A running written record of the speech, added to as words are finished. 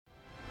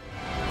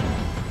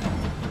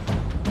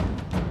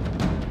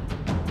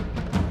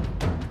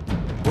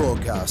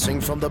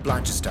Broadcasting from the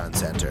Blanchistan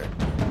Centre.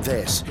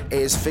 This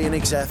is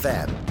Phoenix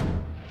FM.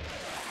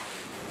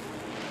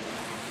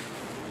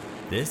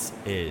 This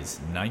is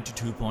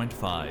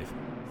 92.5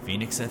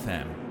 Phoenix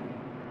FM,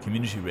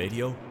 community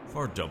radio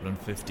for Dublin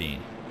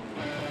 15.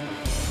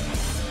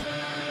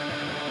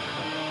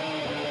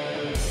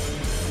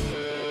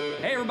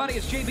 Hey everybody,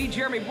 it's JB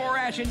Jeremy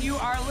Borash, and you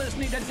are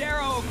listening to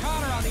Darrow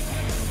O'Connor on the...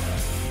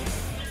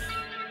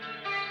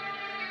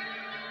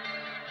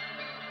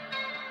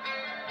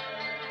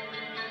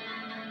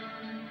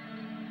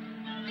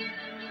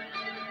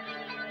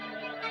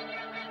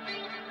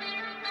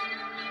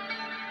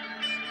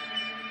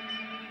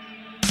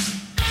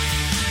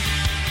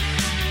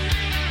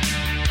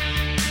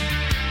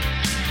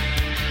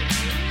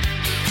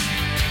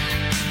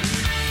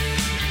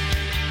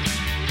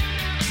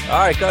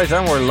 Alright guys,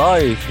 and we're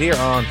live here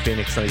on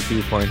Phoenix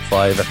 92.5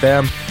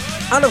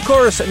 FM, and of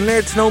course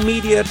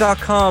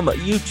nerdtoknowmedia.com,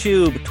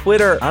 YouTube,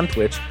 Twitter and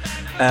Twitch,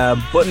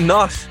 but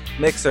not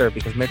Mixer,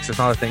 because Mixer's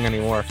not a thing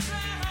anymore,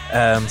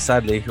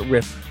 sadly.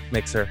 Rip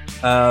Mixer.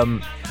 I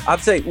have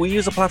to say, we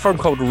use a platform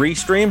called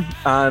Restream,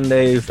 and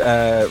they've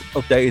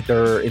updated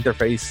their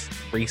interface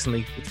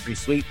recently. It's pretty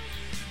sweet,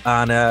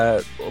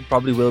 and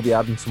probably will be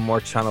adding some more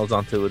channels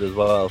onto it as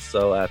well.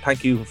 So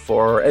thank you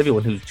for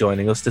everyone who's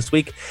joining us this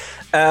week.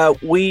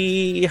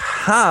 We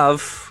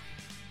have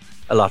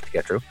a lot to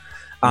get through,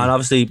 and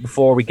obviously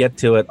before we get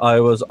to it,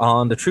 I was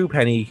on the True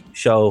Penny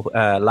show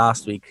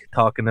last week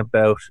talking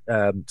about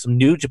some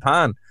New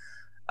Japan,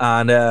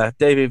 and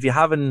Dave, if you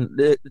haven't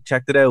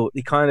checked it out,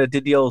 he kind of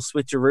did the old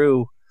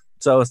switcheroo.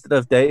 So instead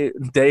of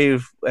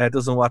Dave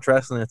doesn't watch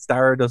wrestling, it's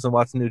Dara doesn't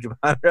watch New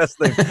Japan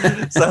wrestling.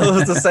 So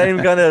it's the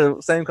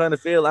same kind of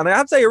feel. And I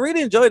have to say, I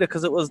really enjoyed it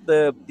because it was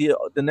the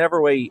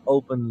Neverweight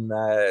Open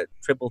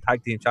Triple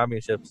Tag Team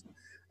Championships,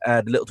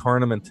 the little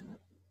tournament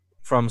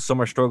from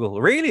Summer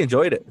Struggle. Really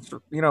enjoyed it. It's,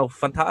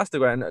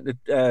 fantastic. And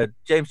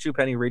James True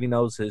Penny really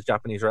knows his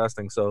Japanese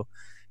wrestling. So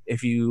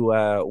if you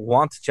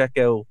want to check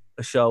out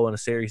a show and a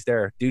series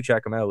there, do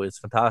check him out. It's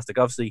fantastic.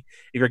 Obviously,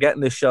 if you're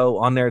getting this show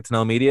on Nerd to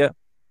Know Media,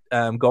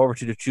 go over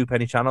to the True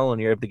Penny channel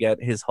and you're able to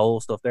get his whole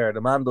stuff there.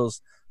 The man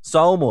does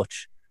so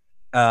much.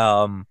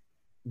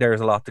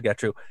 There's a lot to get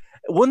through.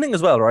 One thing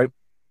as well, right?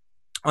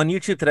 On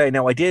YouTube today,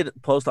 now I did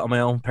post it on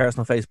my own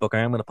personal Facebook. I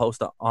am going to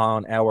post it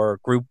on our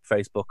group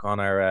Facebook on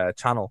our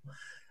channel.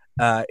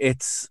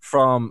 It's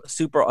from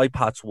Super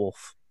Eyepatch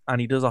Wolf, and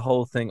he does a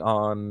whole thing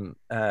on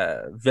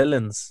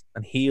villains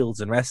and heels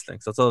in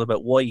wrestling. So it's all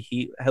about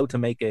how to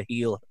make a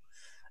heel,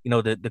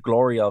 the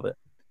glory of it.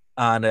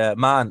 And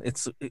man,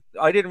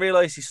 I didn't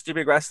realize he's such a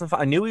big wrestling fan.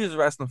 I knew he was a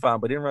wrestling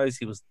fan, but I didn't realize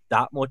he was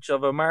that much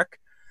of a mark.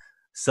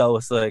 So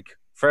it's like,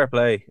 fair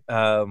play.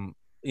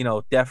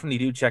 Definitely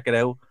do check it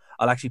out.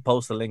 I'll actually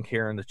post a link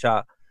here in the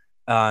chat.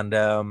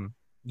 And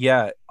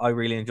yeah, I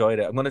really enjoyed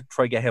it. I'm going to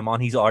try to get him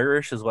on. He's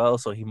Irish as well,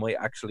 so he might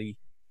actually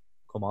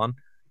come on.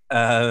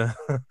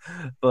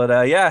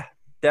 But yeah,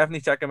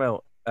 definitely check him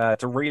out.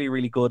 It's a really,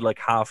 really good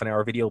half an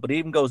hour video, but it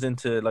even goes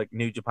into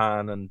New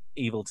Japan and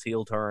Evil's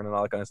heel turn and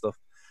all that kind of stuff.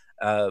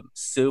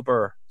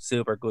 Super,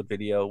 super good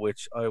video,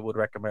 which I would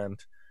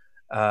recommend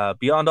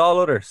beyond all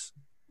others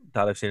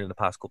that I've seen in the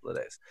past couple of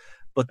days.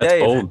 But that's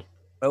Dave, bold.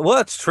 Well,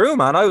 it's true,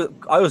 man.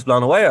 I was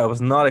blown away. I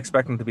was not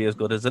expecting it to be as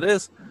good as it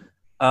is.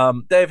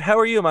 Dave, how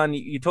are you, man?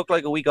 You took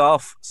a week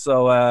off,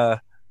 so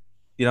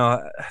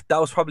that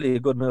was probably a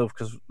good move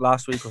because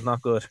last week was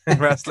not good in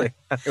wrestling.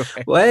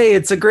 Anyway. Well, hey,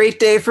 it's a great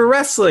day for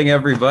wrestling,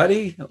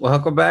 everybody.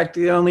 Welcome back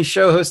to the only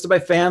show hosted by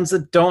fans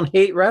that don't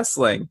hate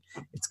wrestling.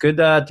 It's good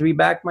to be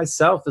back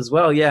myself as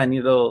well. Yeah, and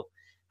had to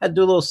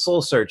do a little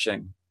soul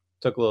searching.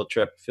 Took a little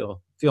trip.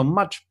 Feel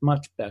much,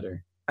 much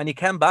better. And you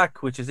came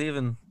back, which is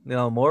even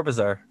more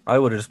bizarre. I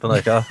would have just been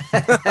like, oh,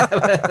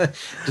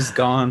 just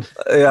gone.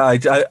 Yeah,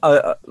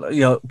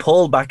 I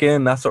pulled back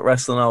in. That's what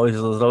wrestling always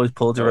does. It always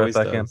pulls you right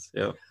back in.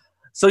 Yeah.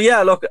 So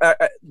yeah, look,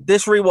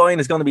 this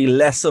rewind is going to be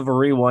less of a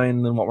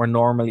rewind than what we're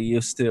normally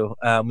used to.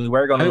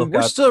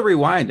 We're still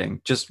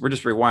rewinding. We're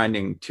just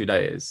rewinding 2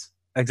 days.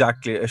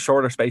 Exactly, a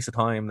shorter space of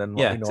time than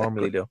what we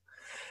normally do.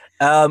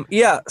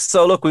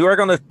 So look, we were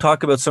going to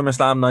talk about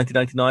SummerSlam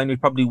 1999. We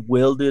probably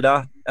will do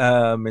that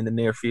in the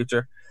near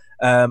future.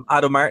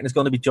 Adam Martin is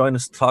going to be joining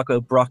us to talk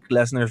about Brock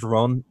Lesnar's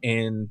run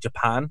in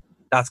Japan.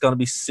 That's going to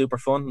be super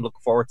fun. Look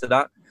forward to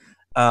that.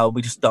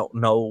 We just don't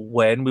know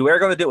when. We were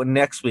going to do it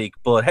next week,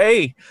 but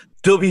hey,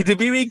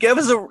 WWE gave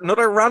us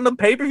another random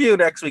pay-per-view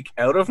next week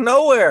out of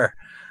nowhere.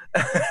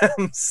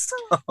 So,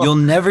 you'll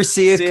never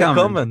see it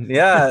coming.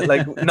 Yeah,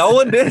 no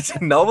one did.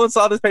 No one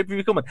saw this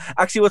pay-per-view coming.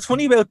 Actually, what's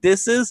funny about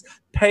this is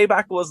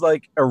Payback was a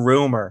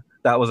rumor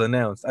that was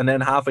announced, and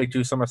then halfway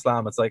through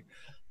SummerSlam, it's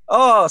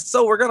oh,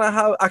 so we're gonna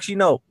have. Actually,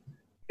 no.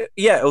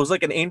 Yeah, it was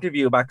an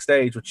interview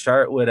backstage with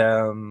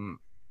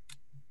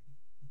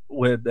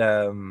what's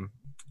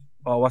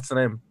the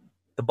name?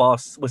 The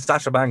boss with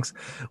Sasha Banks,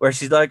 where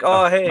she's like,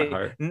 "Oh,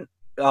 hey,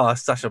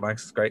 Sasha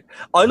Banks is great.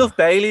 I love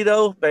Bailey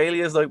though. Bailey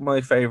is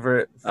my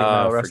favorite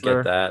female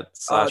wrestler. Forget that.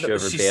 Sasha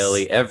over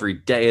Bailey every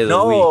day of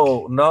the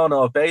week.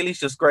 No. Bailey's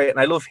just great, and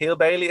I love heel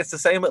Bailey. It's the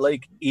same with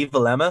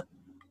Evil Emma.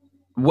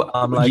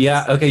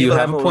 Yeah, okay, you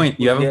have a point.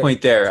 You have a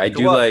point there. I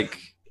do like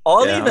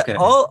all yeah, Eva. okay.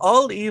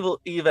 All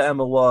Eva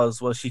Emma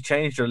was she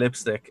changed her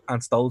lipstick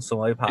and stole some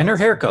iPads And her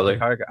hair color.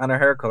 And her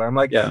hair color. I'm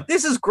like, Yeah.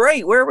 this is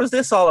great. Where was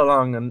this all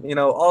along? And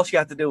all she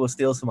had to do was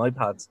steal some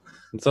iPads.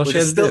 That's all she Which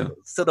has is to do.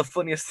 still the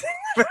funniest thing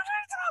I've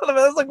ever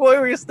I was like, why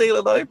were you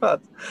stealing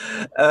iPads?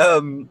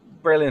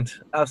 Brilliant,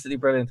 absolutely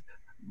brilliant.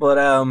 But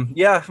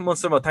yeah,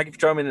 Monster, thank you for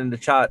joining in the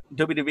chat.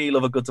 WWE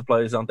love a good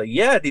supplies, don't they?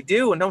 Yeah, they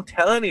do, and don't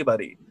tell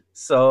anybody.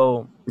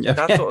 So Yeah,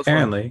 that's what was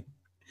apparently.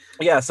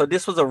 Yeah, so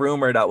this was a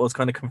rumor that was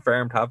kind of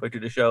confirmed halfway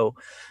through the show,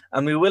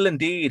 and we will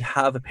indeed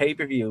have a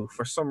pay-per-view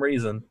for some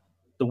reason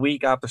the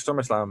week after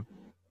SummerSlam,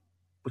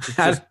 which is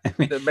just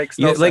it makes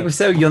no sense. Like we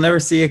said, you'll never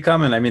see it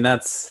coming. I mean,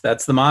 that's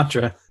the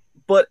mantra.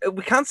 But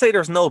we can't say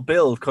there's no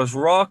build because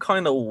Raw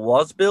kind of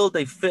was build.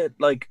 They fit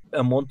like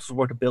a month's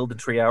worth of build in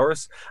 3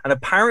 hours, and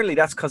apparently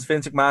that's because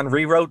Vince McMahon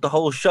rewrote the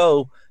whole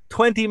show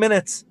 20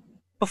 minutes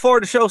before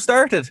the show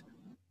started.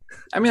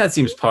 I mean, that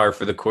seems par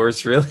for the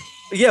course, really.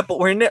 Yeah, but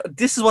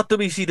this is what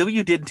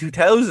WCW did in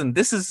 2000.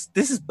 This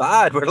is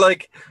bad.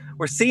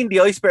 We're seeing the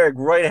iceberg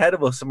right ahead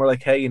of us, and we're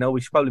like, hey,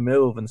 we should probably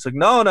move. And it's like,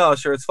 no,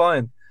 sure, it's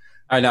fine.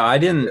 I know. I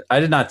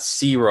did not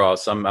see Raw,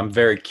 so I'm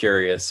very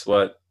curious.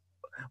 What?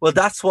 Well,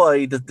 that's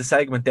why the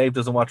segment Dave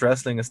doesn't watch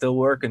wrestling is still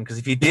working, because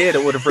if you did,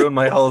 it would have ruined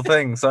my whole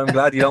thing. So I'm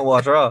glad you don't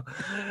watch Raw.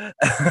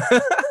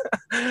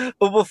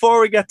 But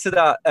before we get to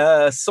that,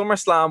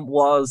 SummerSlam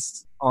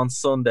was on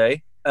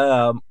Sunday.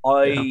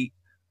 I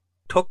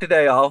took the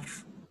day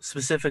off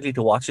specifically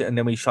to watch it, and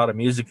then we shot a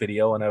music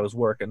video and I was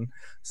working.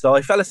 So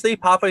I fell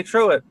asleep halfway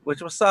through it,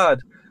 which was sad.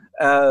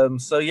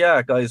 So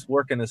yeah, guys,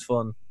 working is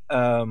fun.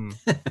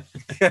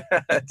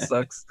 It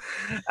sucks.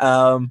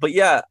 But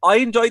yeah, I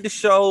enjoyed the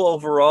show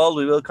overall.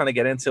 We will kind of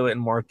get into it in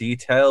more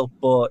detail,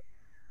 but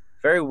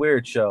very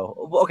weird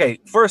show. Okay,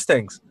 first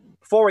things,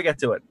 before we get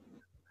to it,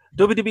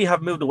 WWE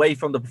have moved away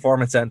from the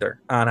Performance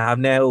Center and have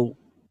now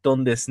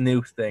done this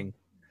new thing.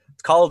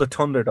 It's called the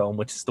Thunderdome,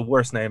 which is the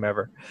worst name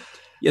ever.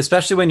 Yeah,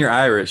 especially when you're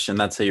Irish and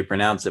that's how you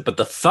pronounce it. But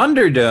the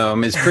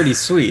Thunderdome is pretty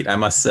sweet, I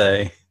must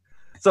say.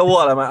 So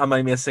what? Am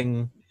I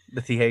missing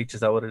the TH?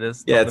 Is that what it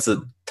is? Yeah, it's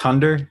a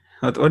Thunder.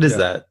 What is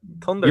that?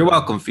 Thunder. You're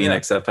welcome,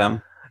 Phoenix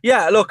FM.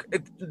 Yeah, look,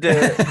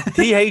 the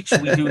TH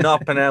we do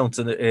not pronounce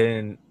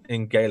in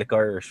Gaelic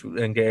Irish,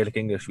 in Gaelic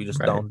English. We just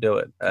don't do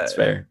it. It's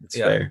fair. It's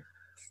fair.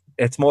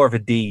 It's more of a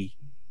D.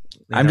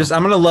 I'm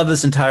gonna love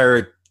this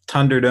entire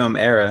Thunderdome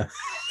era.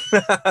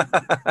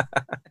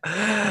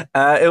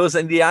 It was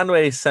in the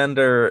Anway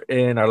Center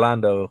in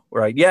Orlando,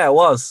 right? Yeah, it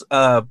was.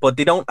 But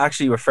they don't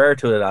actually refer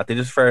to it that. They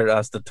just refer to it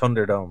as the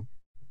Thunderdome.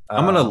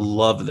 I'm gonna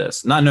love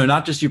this.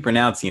 Not just you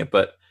pronouncing it,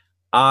 but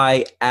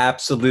I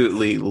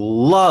absolutely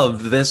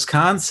love this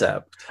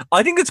concept.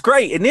 I think it's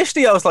great.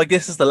 Initially, I was like,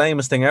 "This is the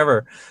lamest thing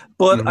ever,"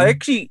 but I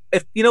actually,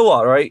 if you know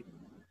what, right?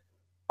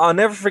 I'll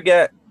never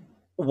forget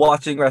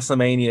watching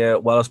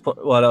WrestleMania while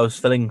I was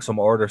filling some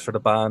orders for the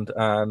band,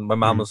 and my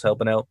mom was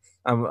helping out.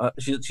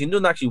 She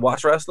doesn't actually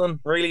watch wrestling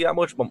really that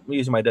much, but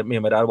usually me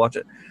and my dad watch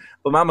it.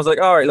 But mom was like,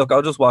 "All right, look,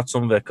 I'll just watch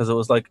some of it," because it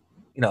was like,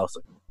 it's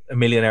like a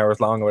million hours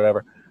long or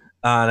whatever.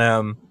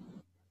 And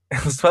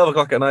it was 12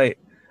 o'clock at night,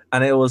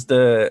 and it was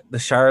the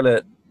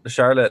Charlotte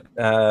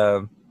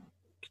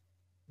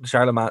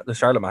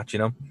match,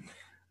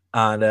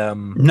 And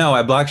no,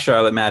 I blocked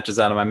Charlotte matches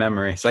out of my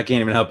memory, so I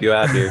can't even help you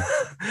out here.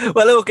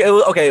 Well,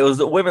 it was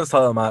the women's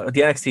title match,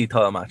 the NXT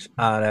title match,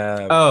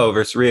 and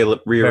versus Rhea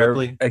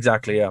Ripley.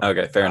 Exactly, yeah.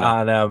 Okay, fair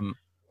enough. And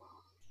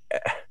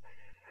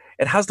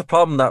it has the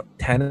problem that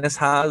tennis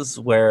has,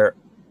 where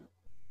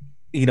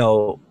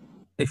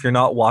if you're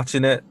not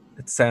watching it,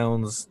 it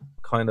sounds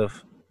kind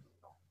of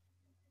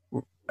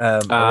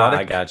erotic.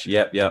 I got you.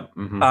 Yep.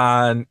 Mm-hmm.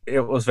 And it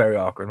was very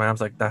awkward. My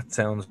mom's like, "That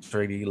sounds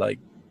really like."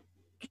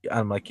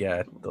 I'm like, yeah,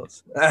 it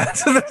does.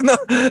 So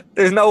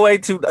there's no way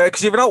to,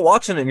 because if you're not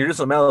watching it and you're just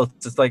something else,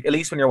 it's like, at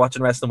least when you're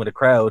watching wrestling with a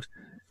crowd,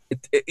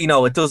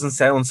 it doesn't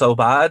sound so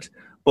bad.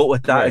 But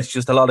with that, It's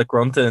just a lot of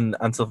grunting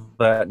and stuff like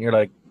that, and you're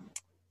like,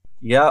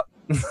 yeah.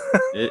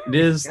 It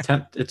is.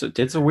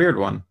 It's a weird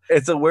one.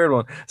 It's a weird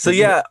one. So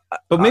yeah,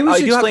 but maybe we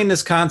should explain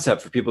this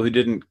concept for people who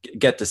didn't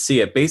get to see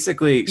it.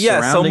 Basically,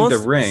 surrounding the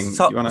ring.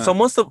 So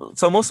most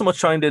of much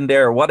chimed in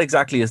there. What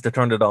exactly is the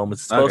Thunderdome?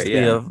 It's supposed to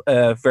be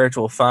a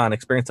virtual fan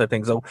experience, I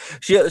think. So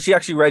she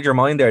actually read your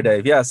mind there,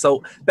 Dave. Yeah.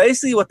 So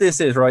basically, what this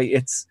is, right?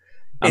 It's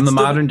the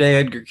modern day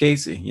Edgar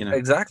Casey.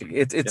 Exactly.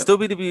 It's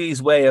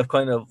WWE's way of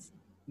kind of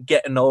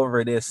getting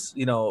over this,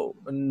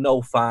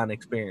 no fan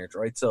experience,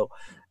 right? So,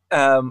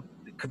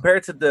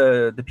 compared to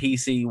the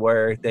PC,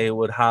 where they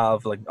would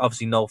have like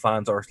obviously no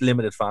fans or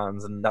limited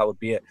fans, and that would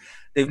be it.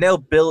 They've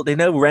now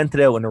rented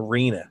out an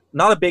arena,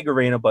 not a big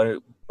arena, by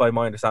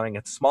my understanding.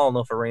 It's a small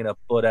enough arena,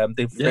 but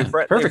they've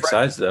perfect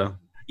size though.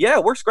 Yeah,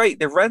 it works great.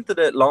 They've rented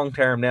it long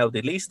term now.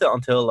 They leased it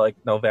until like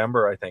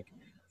November, I think.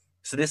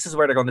 So this is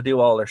where they're going to do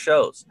all their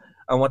shows.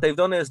 And what they've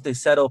done is they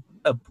set up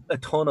a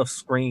ton of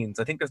screens.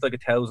 I think there's like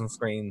 1,000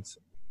 screens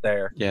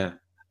there. Yeah.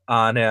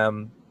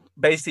 And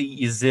basically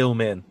you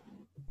zoom in.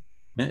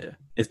 Yeah.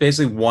 It's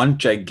basically one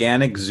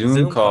gigantic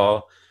Zoom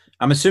call.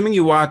 I'm assuming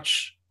you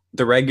watch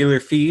the regular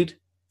feed?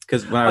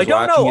 Because when I was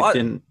watching it,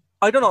 didn't.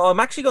 I don't know. I'm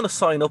actually going to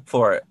sign up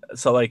for it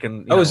so I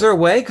can. Is there a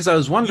way? Because I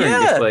was wondering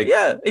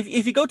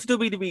if you go to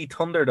WWE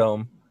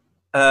Thunderdome,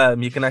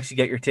 you can actually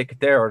get your ticket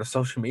there or the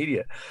social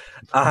media,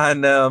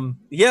 and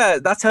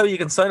that's how you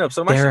can sign up.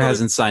 So Dara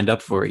hasn't signed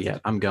up for it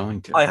yet. I'm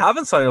going to. I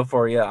haven't signed up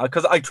for it yet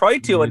because I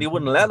tried to and he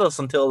wouldn't let us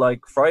until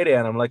like Friday,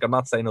 and I'm like, I'm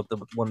not signing up to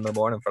 1 in the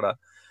morning for that.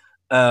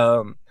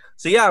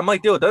 So yeah, I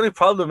might do it. The only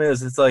problem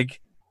is it's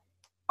like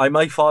I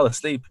might fall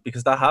asleep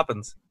because that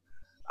happens,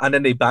 and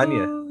then they ban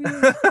you.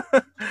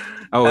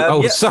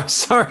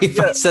 Sorry if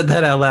I said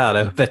that out loud.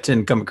 I hope that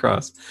didn't come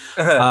across.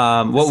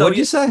 What did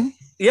you say?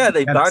 Yeah,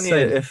 they ban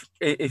you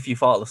if you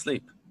fall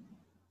asleep.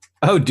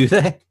 Oh, do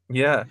they?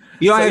 Yeah.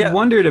 I had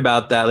wondered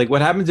about that. Like,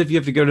 what happens if you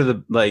have to go to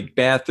the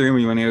bathroom or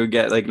you want to go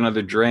get like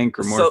another drink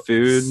or more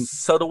food?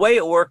 So the way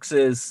it works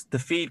is the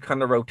feed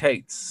kind of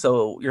rotates,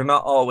 so you're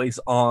not always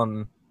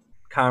on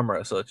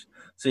camera as such.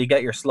 So you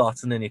get your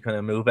slots and then you kind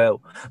of move out.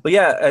 But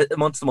yeah,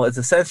 month to month, it's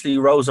essentially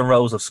rows and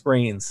rows of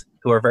screens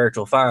who are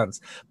virtual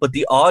fans. But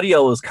the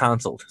audio is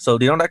cancelled, so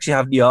they don't actually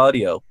have the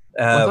audio.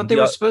 I thought they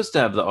were supposed to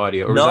have the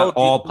audio. Or was that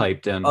all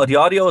piped in? Oh, the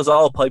audio is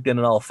all piped in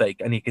and all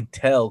fake, and you can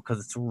tell because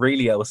it's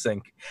really out of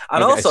sync.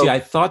 And also, I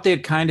thought they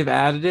had kind of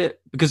added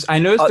it because I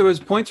noticed there was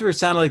points where it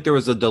sounded like there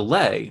was a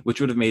delay, which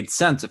would have made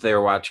sense if they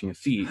were watching a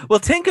feed. Well,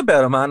 think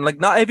about it, man. Like,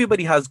 not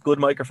everybody has good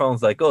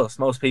microphones like us.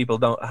 Most people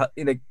don't.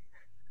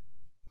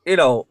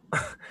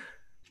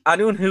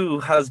 Anyone who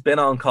has been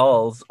on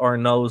calls or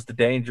knows the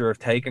danger of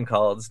taking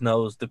calls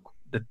knows the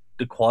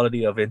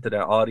quality of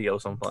internet audio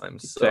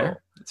sometimes.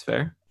 It's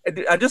fair.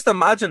 I just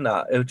imagine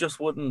that it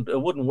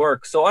wouldn't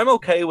work. So I'm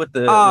okay with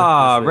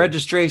the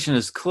registration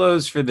is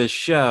closed for this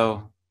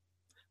show.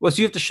 Well,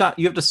 so you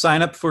have to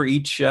sign up for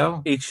each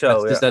show.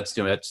 That's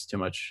too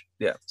much.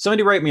 Yeah.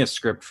 Somebody write me a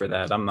script for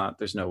that. I'm not.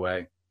 There's no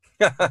way.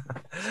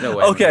 No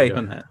way. Okay.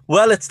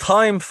 Well, it's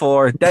time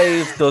for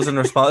Dave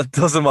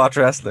doesn't watch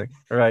wrestling.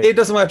 Right. Dave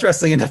doesn't watch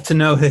wrestling enough to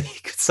know that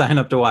he could sign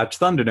up to watch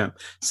Thunderdome.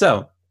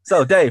 So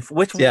Dave,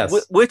 which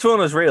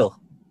one is real?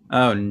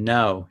 Oh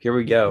no! Here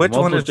we go. Which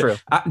one is true?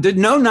 Did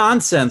no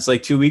nonsense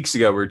like 2 weeks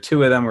ago where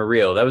 2 of them were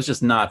real. That was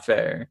just not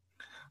fair.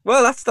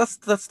 Well, that's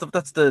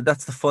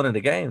the fun of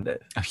the game, Dave.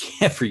 Oh,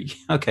 yeah, for you.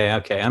 Okay.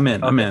 I'm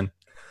in. I'm in.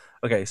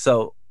 Okay,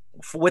 so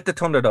with the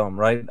Thunderdome,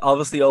 right?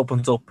 Obviously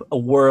opens up a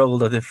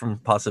world of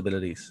different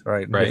possibilities,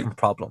 right? Different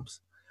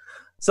problems.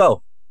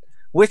 So,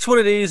 which one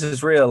of these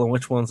is real and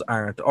which ones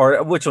aren't,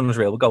 or which one is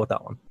real? We'll go with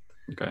that one.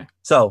 Okay.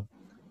 So,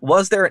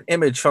 was there an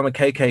image from a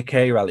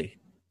KKK rally?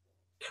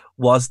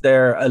 Was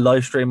there a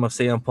live stream of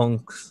CM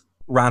Punk's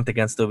rant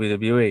against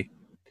WWE?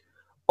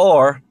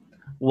 Or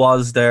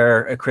was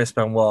there a Chris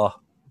Benoit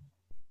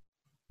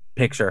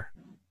picture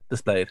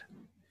displayed?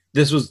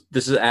 This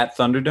is at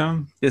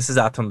Thunderdome? This is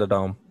at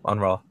Thunderdome on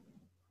Raw.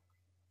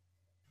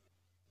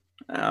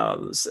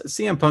 Oh,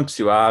 CM Punk's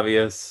too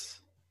obvious.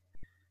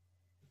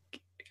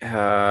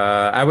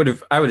 I would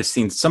have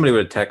seen somebody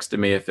would have texted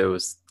me if it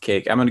was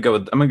cake. I'm gonna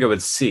go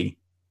with C.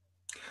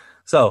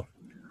 So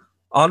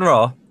on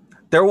Raw,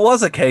 there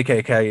was a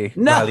KKK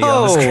rally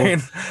on the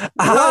screen.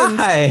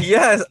 Why?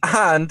 Yes,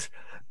 and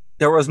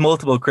there was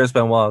multiple Chris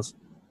Benoits.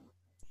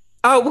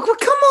 Oh, well,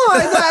 come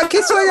on!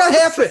 Okay, so I got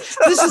half it.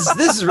 This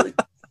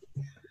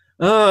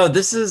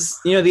is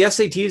the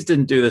SATs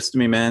didn't do this to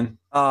me, man.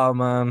 Oh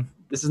man,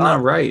 this is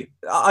not right.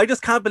 I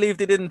just can't believe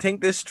they didn't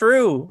think this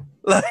through.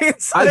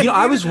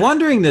 I was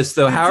wondering this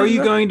though. How are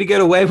you going to get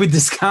away with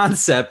this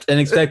concept and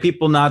expect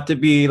people not to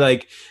be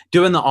like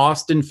doing the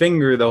Austin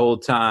finger the whole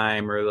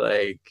time, or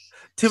like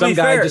some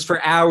guy just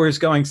for hours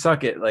going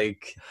suck it?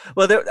 Like,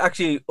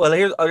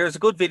 here's a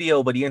good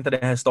video by the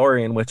Internet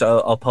Historian, which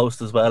I'll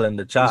post as well in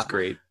the chat. He's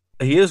great.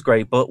 He is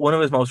great, but one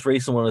of his most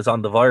recent one is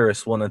on the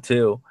Virus 1 and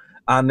 2,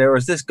 and there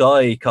was this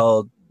guy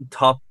called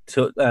Top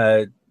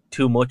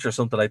Too Much or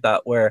something like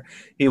that, where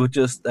he would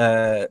just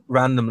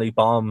randomly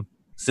bomb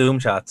Zoom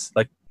chats,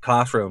 like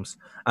classrooms,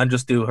 and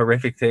just do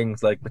horrific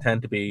things, like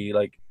pretend to be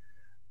like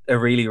a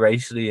really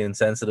racially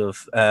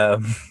insensitive,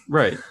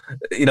 right?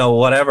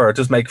 Whatever.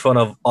 Just make fun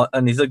of,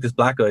 and he's like this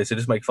black guy, so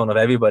just make fun of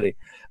everybody.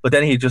 But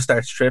then he just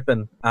starts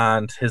tripping,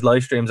 and his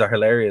live streams are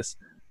hilarious.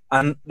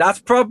 And that's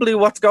probably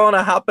what's going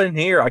to happen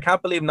here. I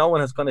can't believe no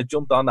one has kind of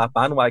jumped on that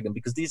bandwagon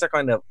because these are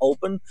kind of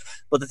open.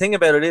 But the thing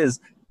about it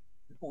is,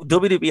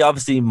 WWE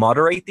obviously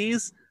moderate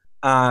these,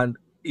 and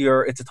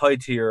it's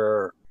tied to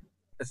your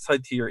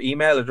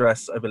email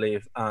address, I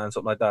believe, and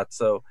something like that.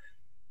 So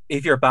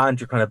if you're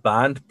banned, you're kind of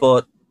banned.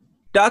 But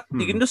that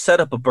you can just set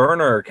up a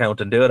burner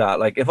account and do that.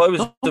 Like if I was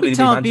WWE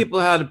telling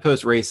people how to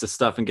post racist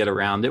stuff and get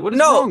around it. What is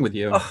wrong with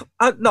you?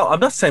 No, I'm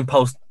not saying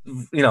post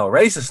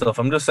racist stuff.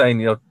 I'm just saying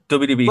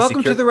WWE.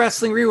 Welcome to the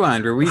Wrestling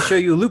Rewind, where we show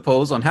you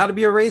loopholes on how to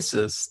be a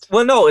racist.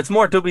 Well, no, it's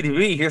more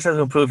WWE. Here's how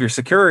to improve your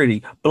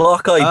security: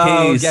 block IPs.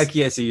 Oh,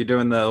 yeah. So you're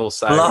doing the whole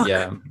side. Block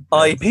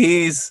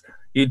IPs.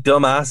 You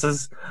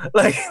dumbasses.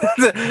 Like,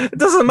 it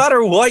doesn't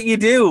matter what you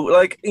do.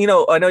 Like, I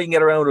know you can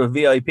get around with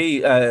a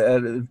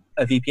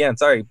VPN,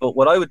 sorry. But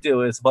what I would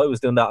do is, if I was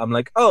doing that, I'm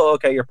like, oh,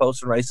 okay, you're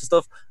posting racist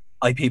stuff,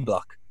 IP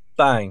block.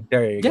 Bang,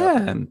 there you go.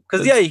 Yeah,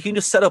 Because you can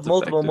just set up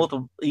effective.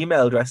 multiple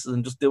email addresses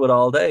and just do it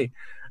all day.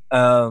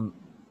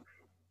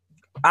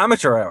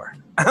 Amateur hour.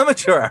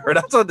 That's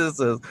what this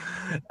is.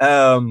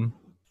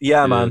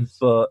 Yeah, It man. is.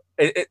 But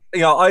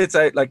I'd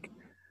say like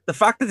the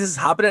fact that this is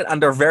happening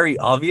and they're very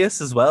obvious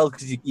as well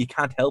because you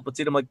can't help but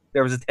see them. Like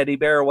there was a teddy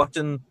bear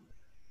watching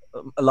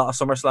a lot of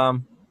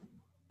SummerSlam,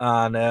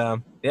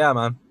 and yeah,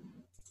 man.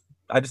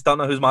 I just don't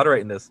know who's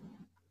moderating this.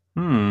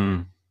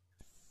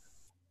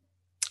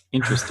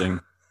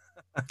 Interesting.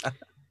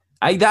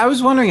 I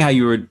was wondering how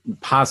you would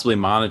possibly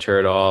monitor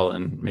it all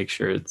and make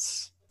sure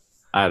it's,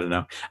 I don't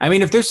know. I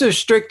mean, if they're so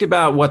strict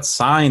about what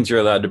signs you're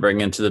allowed to bring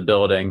into the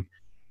building,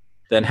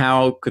 then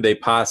how could they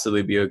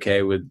possibly be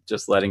okay with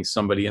just letting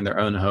somebody in their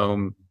own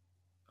home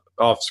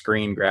off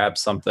screen grab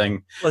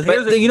something? Well,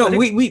 But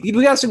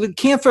we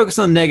can't focus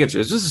on the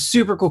negatives. This is a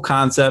super cool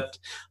concept,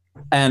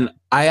 and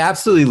I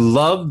absolutely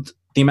loved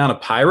the amount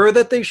of pyro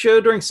that they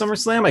showed during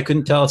SummerSlam. I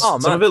couldn't tell.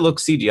 Some of it looked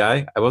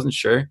CGI. I wasn't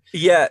sure.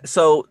 Yeah,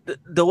 so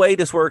the way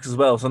this works as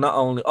well. So not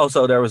only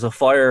also there was a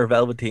Fire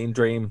Velveteen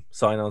Dream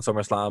sign on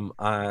SummerSlam,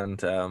 and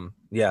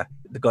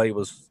the guy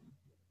was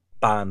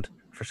banned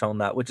for showing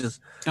that, which is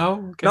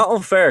not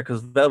unfair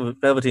because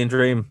Velveteen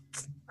Dream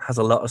has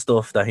a lot of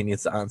stuff that he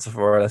needs to answer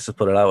for. Let's just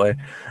put it that way.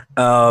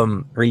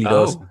 Really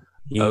does.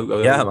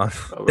 Yeah, man.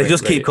 They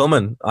just keep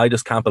coming. I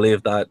just can't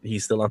believe that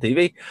he's still on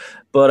TV.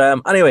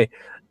 But anyway,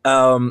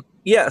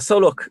 yeah. So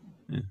look,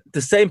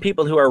 the same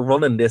people who are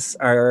running this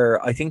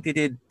are, I think they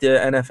did the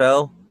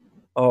NFL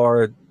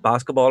or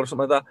basketball or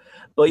something like that.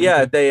 But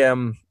yeah, they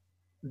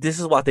this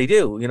is what they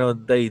do. You know,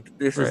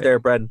 this is their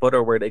bread and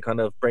butter where they kind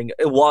of bring.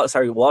 It was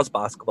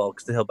basketball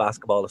because still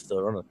basketball is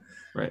still running.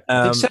 Right.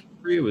 I think Seth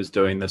Free was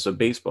doing this with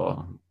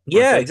baseball.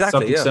 Yeah,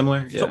 exactly. Something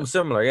similar. Yeah. Something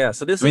similar. Yeah.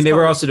 So this. I mean, they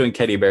were also doing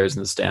teddy bears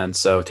in the stands,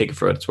 so take it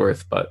for what it's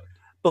worth. But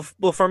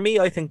for me,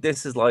 I think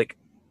this is like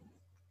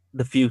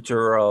the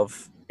future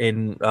of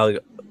in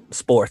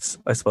sports,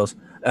 I suppose,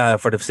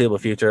 for the foreseeable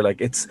future. Like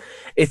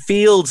it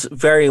feels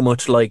very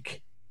much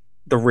like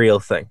the real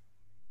thing.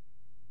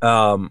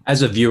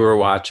 As a viewer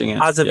watching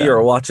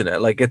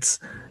it, like it's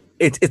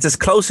as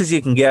close as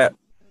you can get,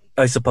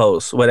 I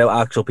suppose,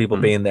 without actual people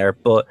being there.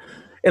 But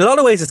in a lot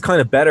of ways, it's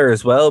kind of better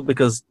as well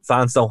because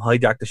fans don't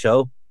hijack the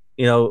show.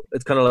 You know,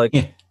 it's kind of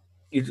like,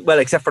 well,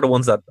 except for the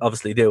ones that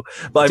obviously do.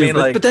 But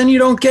but then you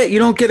don't get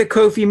a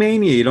Kofi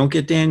Mania, you don't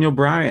get Daniel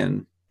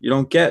Bryan, you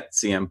don't get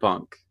CM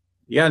Punk.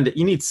 You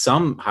need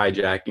some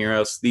hijacking, or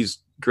else these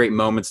great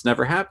moments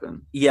never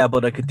happen. Yeah,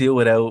 but I could do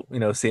without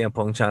CM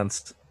Punk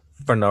chance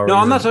for no reason.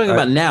 No, I'm not talking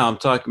about now. I'm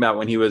talking about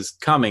when he was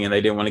coming and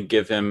they didn't want to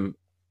give him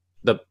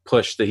the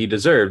push that he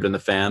deserved, and the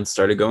fans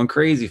started going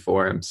crazy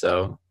for him.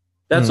 So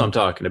that's what I'm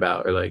talking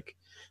about. Or like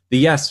the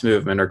Yes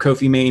Movement or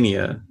Kofi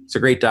Mania. It's a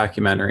great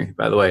documentary,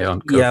 by the way,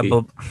 on Kofi.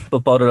 Yeah, but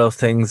both of those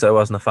things I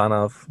wasn't a fan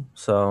of.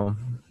 So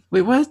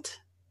wait, what?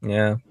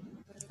 Yeah.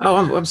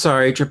 Oh, I'm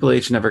sorry. Triple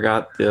H never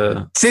got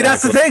the. See,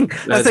 that's the thing.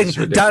 That's the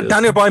thing.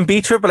 Daniel Bryan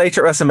beat Triple H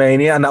at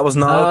WrestleMania, and that was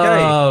not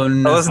okay. Oh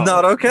no, that was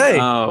not okay.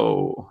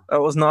 No,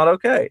 that was not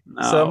okay.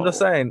 No. So I'm just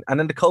saying. And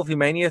then the Kofi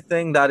Mania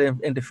thing that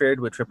interfered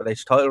with Triple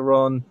H title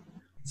run.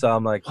 So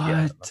I'm like,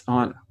 what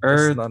on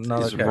earth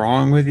is okay.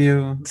 wrong with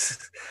you?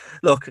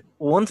 Look,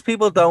 once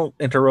people don't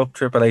interrupt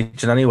Triple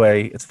H in any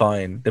way, it's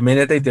fine. The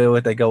minute they do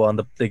it, they go on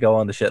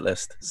the shit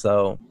list.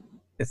 So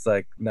it's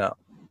like, no.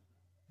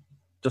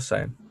 Just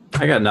saying.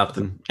 I got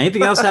nothing.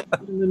 Anything else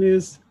happening in the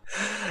news?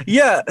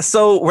 Yeah,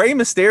 so Rey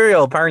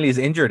Mysterio apparently is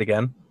injured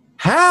again.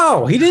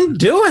 How? He didn't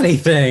do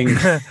anything.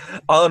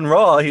 On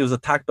Raw, he was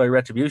attacked by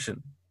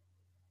Retribution.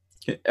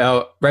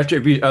 Oh,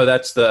 Retribution. Oh,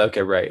 that's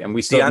okay, right. And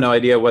we still have no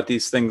idea what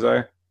these things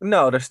are?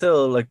 No, they're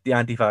still like the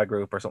Antifa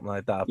group or something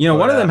like that. You know,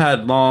 one of them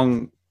had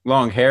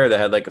long hair that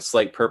had like a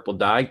slight purple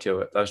dye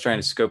to it. I was trying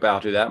to scope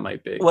out who that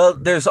might be. Well,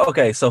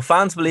 so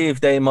fans believe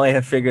they might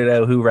have figured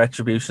out who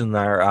Retribution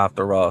are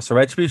after Raw. So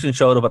Retribution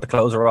showed up at the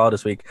close of Raw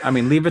this week. I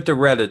mean, leave it to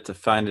Reddit to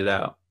find it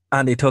out.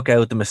 And they took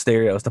out the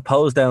Mysterios. The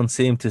pose down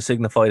seemed to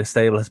signify the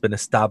stable has been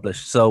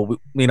established. So,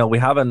 we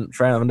haven't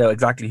found out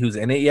exactly who's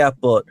in it yet,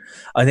 but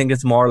I think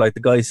it's more like the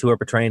guys who are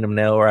portraying them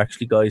now are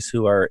actually guys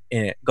who are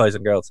in it, guys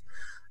and girls.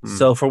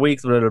 So for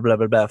weeks, blah, blah,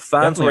 blah, blah,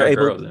 fans were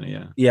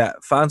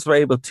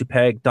able to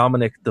peg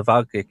Dominic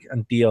Divacic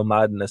and Dio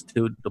Madden as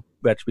two of the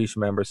Retribution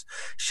members.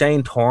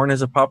 Shane Thorne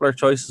is a popular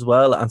choice as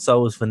well, and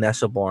so is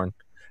Vanessa Bourne.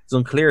 It's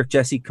unclear if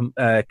Jessie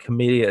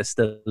Camelia is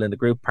still in the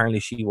group. Apparently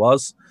she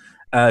was.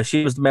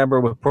 She was the member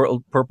with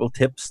purple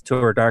tips to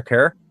her dark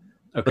hair,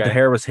 but the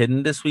hair was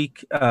hidden this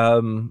week,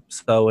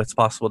 so it's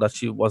possible that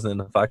she wasn't in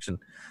the faction.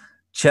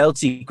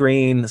 Chelsea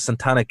Green,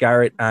 Santana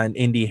Garrett, and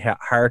Indy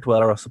Hartwell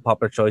are also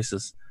popular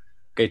choices.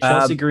 Okay,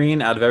 Chelsea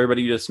Green, out of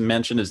everybody you just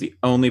mentioned, is the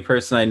only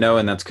person I know,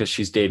 and that's because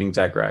she's dating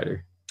Zack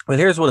Ryder. Well,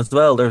 here's one as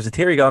well. There was a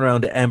theory going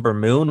around that Ember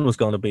Moon was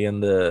going to be in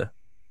the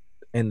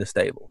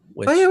stable.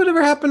 Oh yeah,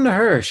 whatever happened to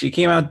her? She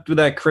came out with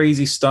that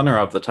crazy stunner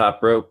off the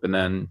top rope, and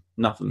then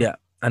nothing. Yeah,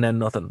 and then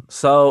nothing.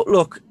 So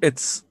look,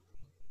 it's.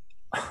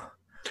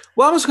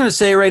 Well, I was going to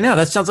say right now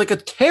that sounds like a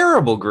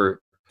terrible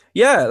group.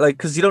 Yeah, like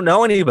because you don't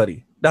know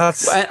anybody.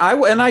 That's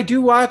I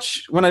do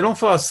watch when I don't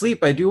fall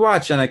asleep. I do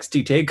watch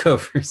NXT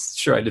takeovers.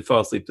 Sure, I did fall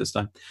asleep this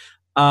time.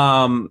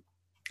 I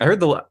heard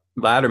the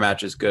ladder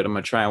match is good. I'm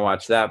gonna try and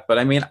watch that. But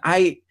I mean,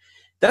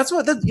 it's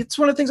one of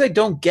the things I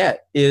don't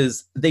get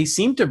is they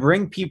seem to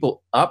bring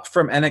people up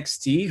from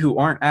NXT who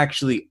aren't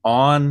actually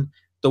on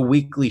the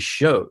weekly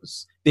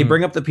shows. They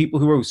bring up the people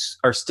who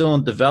are still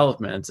in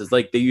development. It's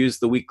like they use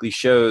the weekly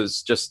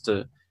shows just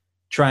to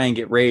try and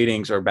get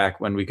ratings, or back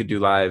when we could do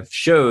live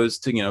shows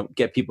to,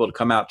 get people to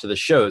come out to the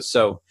shows.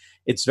 So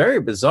it's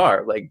very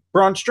bizarre. Like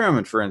Braun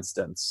Strowman, for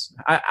instance,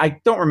 I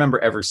don't remember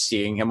ever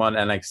seeing him on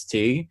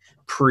NXT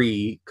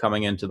pre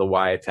coming into the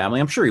Wyatt family.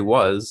 I'm sure he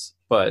was,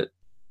 but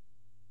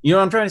you know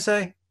what I'm trying to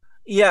say?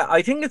 Yeah,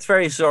 I think it's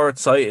very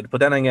short-sighted, but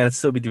then again,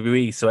 it's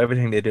WWE, so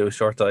everything they do is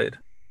short-sighted.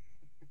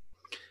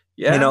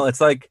 Yeah.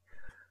 It's like...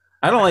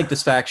 I don't like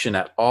this faction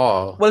at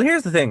all. Well,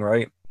 here's the thing,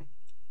 right?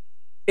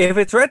 If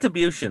it's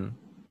Retribution,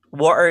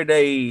 what are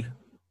they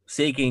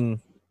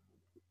seeking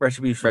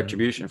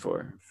Retribution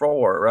for?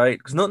 Right?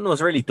 Because nothing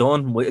was really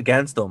done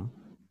against them.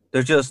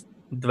 They're just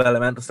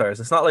developmental stars.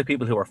 It's not like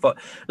people who were...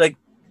 Like,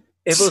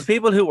 if it was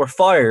people who were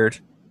fired,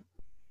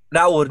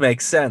 that would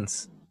make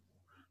sense.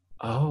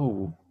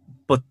 Oh.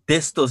 But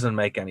this doesn't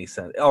make any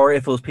sense. Or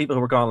if it was people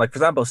who were gone, like, for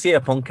example,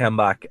 CM Punk came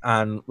back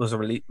and was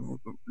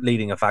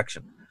leading a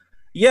faction.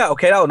 Yeah,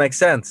 okay, that would make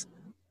sense.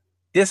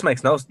 This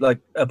makes no... Like,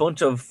 a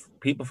bunch of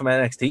people from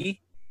NXT?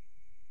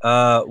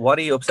 What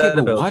are you upset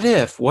about?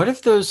 What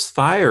if those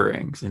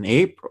firings in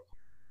April,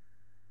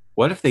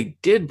 what if they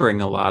did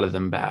bring a lot of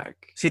them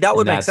back? See, that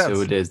would make sense. That's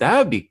who it is. That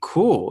would be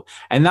cool.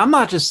 And I'm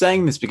not just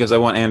saying this because I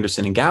want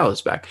Anderson and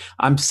Gallows back.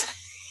 I'm saying...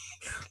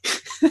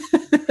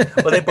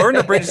 Well, they burned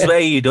the bridges with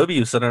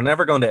AEW, so they're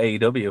never going to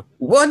AEW.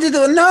 What did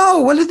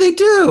they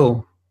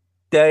do?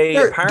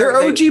 They're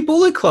OG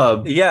Bullet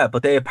Club. Yeah,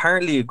 but they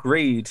apparently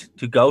agreed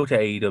to go to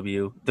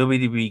AEW.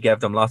 WWE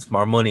gave them lots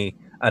more money,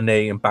 and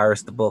they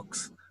embarrassed the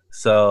books.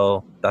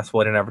 So that's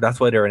why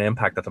they're in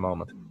Impact at the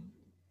moment,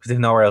 because they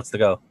have nowhere else to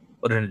go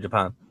other than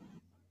Japan.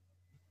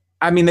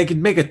 I mean, they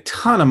could make a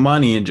ton of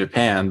money in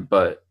Japan,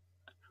 but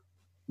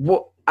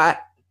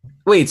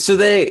so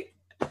they...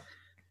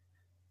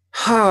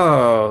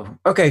 Oh,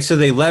 okay. So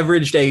they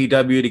leveraged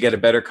AEW to get a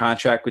better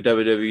contract with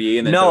WWE,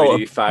 and then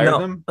WWE fired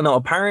them? No,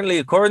 apparently,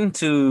 according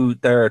to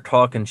their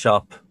Talking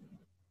Shop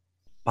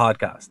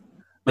podcast,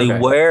 they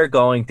were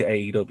going to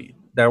AEW.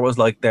 That was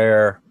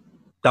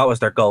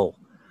their goal.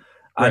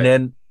 Right.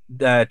 And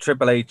then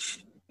Triple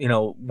H,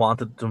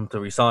 wanted them to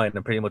resign,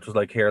 and pretty much was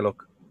like, here,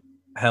 look,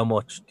 how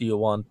much do you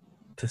want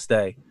to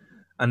stay?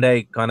 And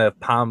they kind of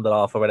palmed it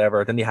off or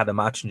whatever. Then they had a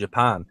match in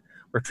Japan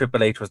where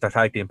Triple H was their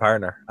tag team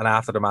partner. And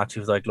after the match, he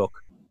was like,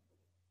 look,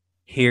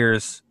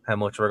 here's how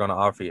much we're going to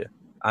offer you.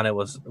 And it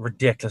was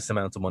ridiculous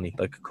amounts of money,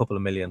 like a couple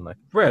of million.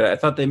 Right. I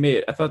thought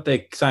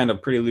they signed a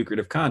pretty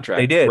lucrative contract.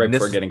 They did. Right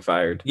before getting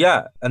fired.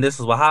 Yeah. And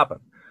this is what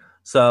happened.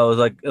 So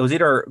it was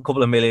either a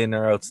couple of million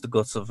or else the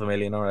guts of $1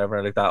 million or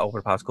whatever like that over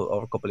a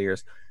couple of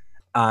years.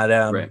 And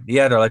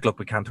they're like, look,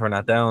 we can't turn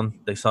that down.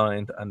 They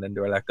signed and then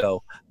they were let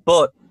go.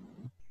 But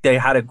they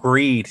had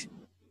agreed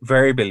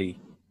verbally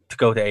to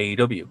go to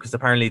AEW because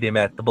apparently they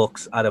met the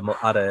Bucks at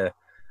a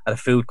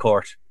food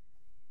court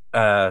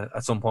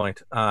at some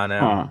point.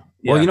 And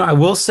Well, I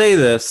will say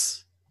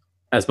this: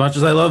 as much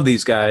as I love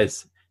these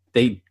guys,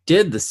 they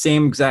did the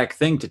same exact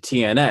thing to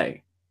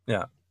TNA.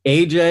 Yeah,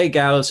 AJ,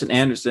 Gallows, and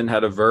Anderson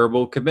had a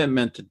verbal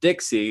commitment to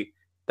Dixie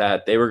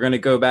that they were going to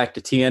go back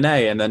to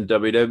TNA, and then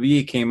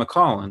WWE came a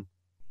calling.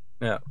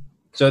 Yeah.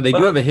 So they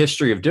do have a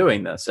history of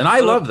doing this, and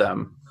I love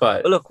them.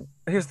 But look,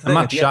 here's the thing.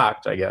 I'm not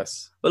shocked, I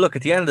guess. But look,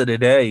 at the end of the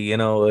day,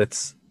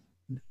 it's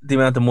the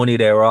amount of money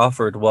they were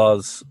offered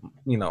was,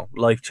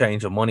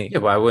 life-changing money. Yeah,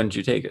 why wouldn't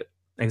you take it?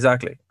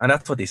 Exactly, and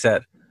that's what they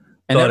said.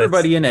 And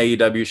everybody in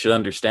AEW should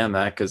understand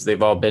that because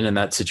they've all been in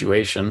that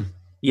situation.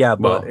 Yeah,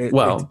 but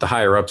the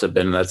higher ups have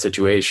been in that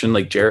situation.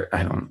 Like Jarrett,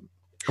 I don't.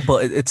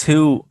 But it's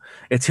who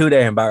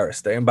they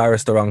embarrassed. They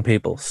embarrassed the wrong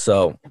people.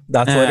 So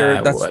that's why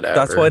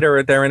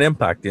they're an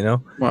Impact.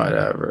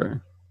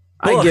 Whatever.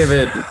 I give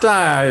it.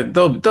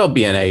 They'll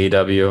be in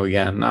AEW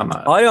again. I'm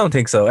not. I don't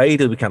think so.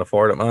 AEW can't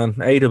afford it, man.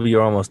 AEW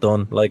are almost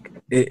done. Like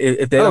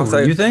if they don't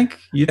start, you think?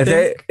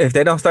 If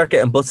they don't start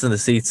getting butts in the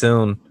seat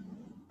soon,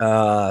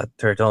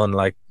 they're done.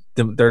 Like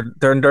they're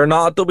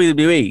not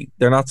WWE.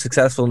 They're not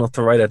successful enough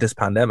to ride out this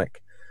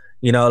pandemic.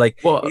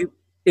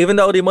 Even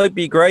though they might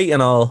be great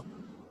and all,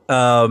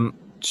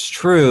 it's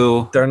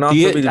true. They're not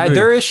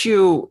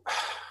WWE.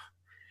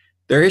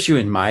 Their issue,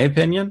 in my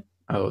opinion.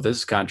 Oh, this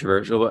is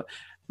controversial, but.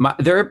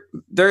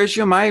 Their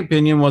issue, in my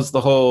opinion, was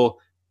the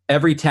whole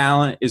every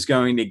talent is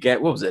going to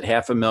get, what was it,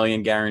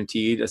 $500,000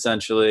 guaranteed,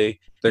 essentially.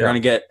 They're going to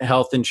get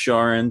health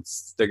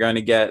insurance. They're going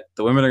to get,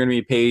 the women are going to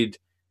be paid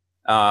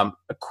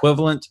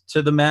equivalent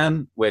to the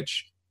men,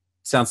 which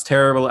sounds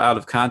terrible out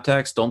of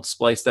context. Don't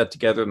splice that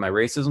together with my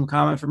racism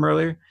comment from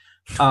earlier.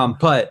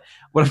 But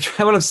what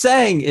I'm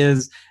saying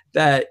is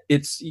that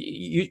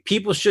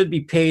people should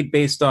be paid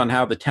based on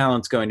how the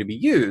talent's going to be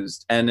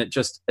used. And it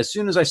just, as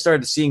soon as I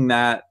started seeing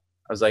that,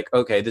 I was like,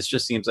 okay, this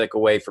just seems like a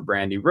way for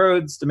Brandy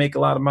Rhodes to make a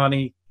lot of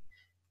money.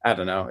 I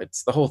don't know.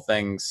 It's the whole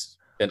thing's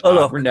been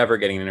odd. We're never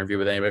getting an interview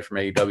with anybody from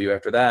AEW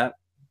after that.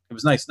 It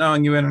was nice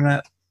knowing you,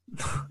 Internet.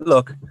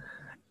 Look,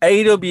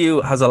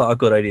 AEW has a lot of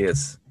good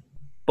ideas,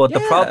 but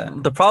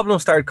the problem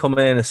started coming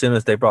in as soon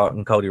as they brought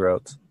in Cody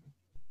Rhodes.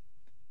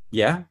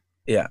 Yeah,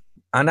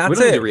 and that's we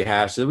don't it. need to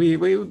rehash it. We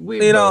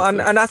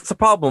and that's the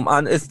problem,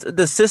 and it's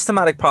the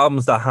systematic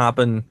problems that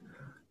happen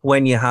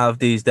when you have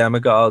these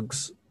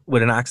demagogues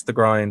with an axe to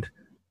grind.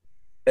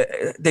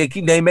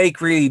 They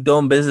make really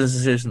dumb business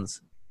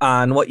decisions,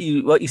 and what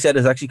you said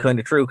is actually kind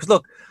of true. Because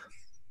look,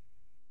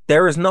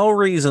 there is no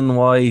reason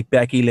why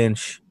Becky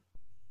Lynch,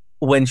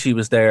 when she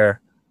was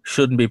there,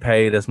 shouldn't be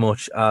paid as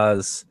much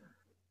as,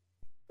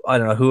 I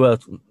don't know who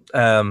else,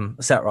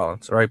 Seth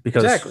Rollins, right?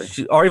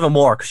 Because or even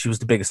more, because she was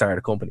the biggest star of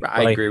the company.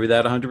 I agree with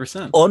that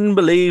 100%.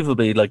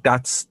 Unbelievably, like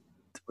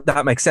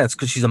that makes sense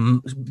because she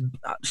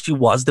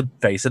was the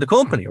face of the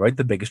company, right?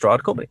 The biggest draw of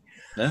the company.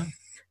 Yeah.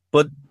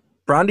 But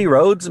Brandy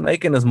Rhodes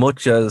making as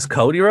much as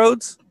Cody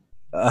Rhodes?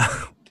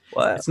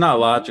 What? It's not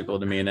logical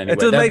to me in any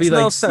way. It makes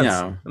no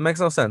sense. It makes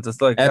no sense.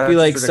 It's like that'd be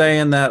like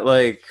saying that,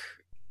 like,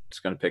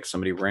 just gonna pick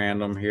somebody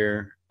random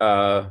here.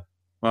 Well,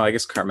 I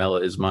guess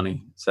Carmella is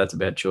money, so that's a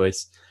bad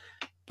choice.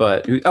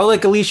 But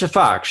like Alicia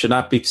Fox should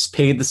not be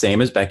paid the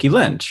same as Becky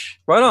Lynch.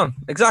 Right on,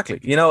 exactly.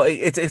 You know,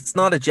 it's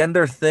not a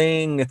gender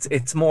thing.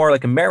 It's more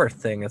like a merit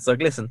thing. It's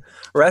like, listen,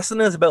 wrestling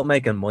is about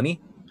making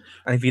money,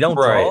 and if you don't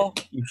draw,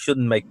 you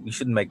shouldn't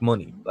make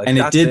money. Like, and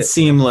it did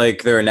seem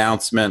like their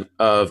announcement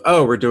of,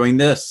 oh, we're doing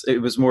this. It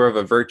was more of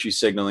a virtue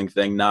signaling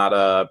thing, not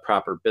a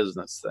proper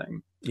business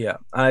thing. Yeah,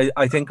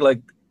 I think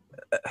like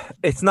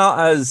it's not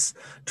as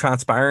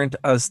transparent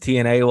as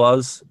TNA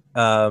was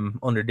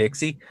under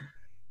Dixie.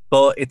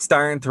 But it's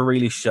starting to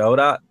really show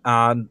that.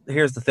 And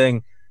here's the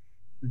thing.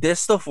 This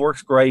stuff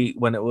works great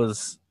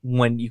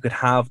when you could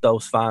have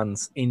those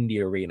fans in the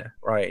arena,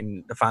 right?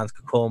 And the fans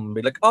could come and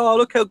be like, oh,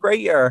 look how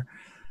great you are.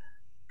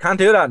 Can't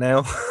do that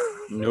now.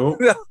 Nope.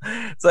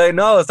 It's like,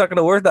 no, it's not going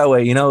to work that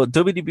way. You know,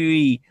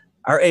 WWE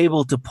are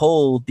able to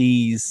pull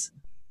these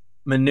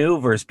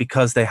maneuvers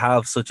because they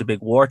have such a big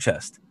war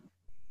chest.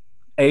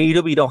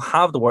 AEW don't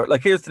have the war.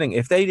 Like, here's the thing.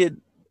 If they did,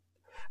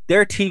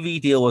 their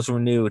TV deal was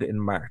renewed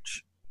in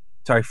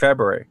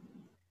February.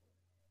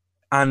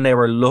 And they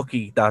were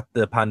lucky that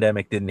the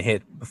pandemic didn't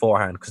hit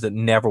beforehand because it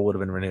never would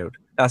have been renewed.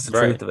 That's the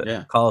truth of it.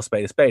 Yeah. Call a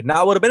spade a spade. And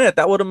that would have been it.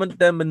 That would have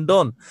been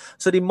done.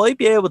 So they might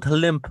be able to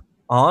limp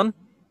on,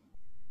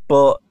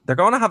 but they're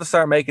going to have to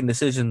start making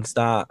decisions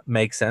that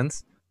make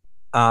sense.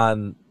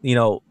 And, you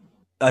know,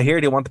 I hear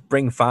they want to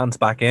bring fans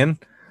back in.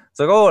 It's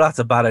like, oh, that's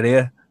a bad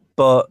idea.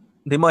 But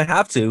they might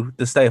have to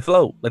stay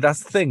afloat. Like,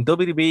 that's the thing.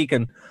 WWE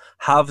can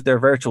have their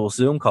virtual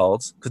Zoom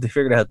calls because they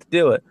figured out how to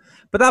do it.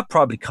 But that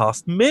probably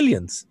cost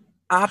millions.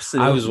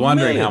 Absolutely. I was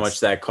wondering how much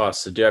that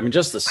costs to do. I mean,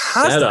 just the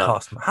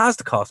setup has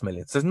to cost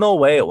millions. There's no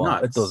way it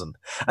won't. It doesn't.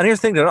 And here's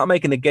the thing: they're not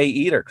making a gate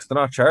either because they're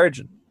not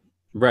charging.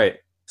 Right.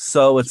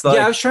 So it's like,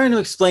 I was trying to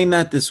explain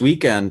that this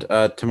weekend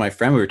to my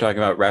friend. We were talking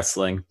about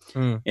wrestling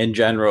in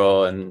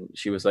general, and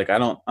she was like, "I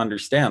don't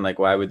understand. Like,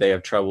 why would they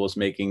have troubles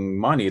making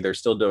money? They're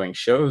still doing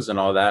shows and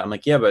all that." I'm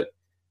like, "Yeah, but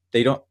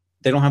they don't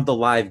have the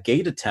live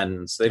gate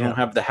attendance. They don't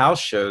have the house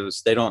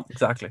shows. They don't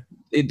exactly."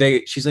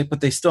 She's like, but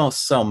they still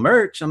sell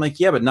merch. I'm like,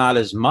 yeah, but not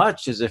as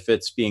much as if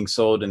it's being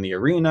sold in the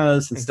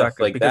arenas and stuff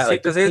like that.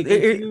 Like, because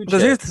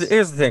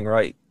here's the thing,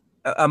 right?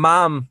 A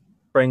mom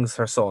brings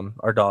her son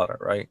or daughter,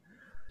 right?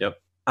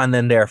 Yep. And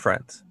then they're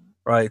friends,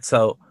 right?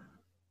 So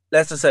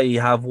let's just say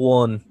you have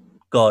one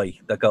guy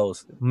that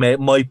goes,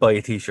 might buy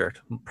a t-shirt,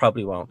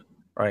 probably won't,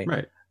 right?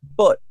 Right.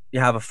 But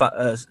you have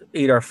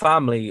either a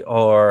family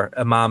or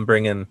a mom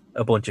bringing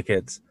a bunch of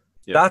kids.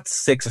 Yep. That's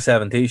 6 or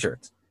 7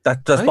 t-shirts.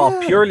 That's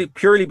bought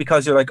purely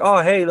because you're like,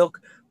 oh, hey,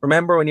 look,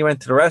 remember when you went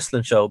to the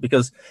wrestling show?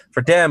 Because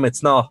for them,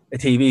 it's not a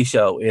TV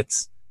show.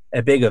 It's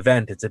a big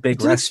event. It's a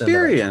big wrestling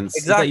experience.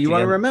 Exactly. That you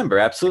want to remember.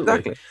 Absolutely.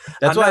 Exactly.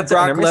 That's why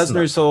Brock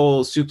Lesnar's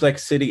whole Suplex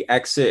City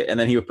exit, and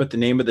then he would put the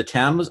name of the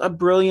town, was a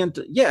brilliant.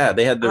 Yeah,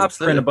 they had to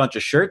print a bunch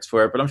of shirts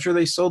for it, but I'm sure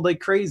they sold like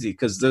crazy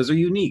because those are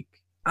unique.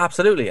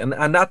 Absolutely.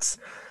 And that's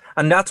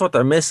what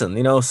they're missing,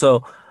 you know.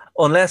 So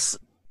unless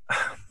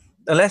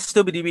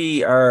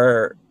WWE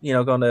are, you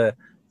know, going to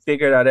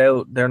figure that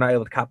out, they're not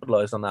able to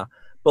capitalize on that.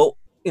 But,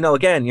 you know,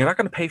 again, you're not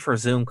going to pay for a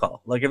Zoom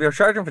call. Like, if you're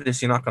charging for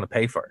this, you're not going to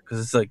pay for it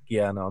because it's like,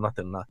 yeah, no, I'm not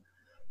doing that.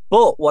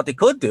 But what they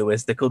could do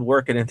is they could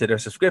work it into their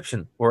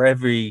subscription, where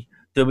every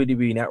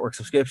WWE Network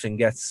subscription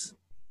gets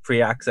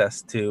free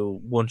access to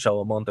one show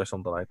a month or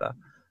something like that.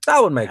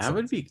 That would make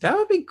sense. That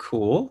would be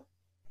cool.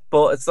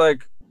 But it's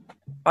like,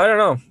 I don't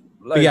know.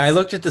 Like, I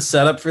looked at the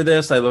setup for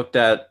this. I looked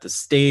at the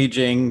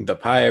staging, the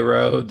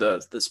pyro, the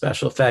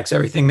special effects,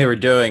 everything they were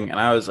doing, and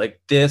I was like,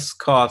 this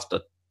cost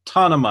a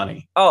ton of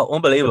money. Oh,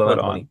 unbelievable amount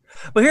of money.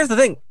 But here's the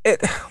thing.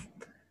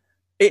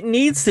 It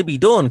needs to be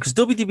done because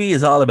WWE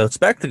is all about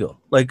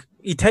spectacle. Like,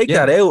 you take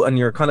that out and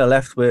you're kind of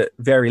left with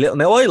very little.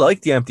 Now, I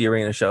like the empty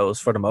arena shows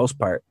for the most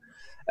part.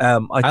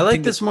 I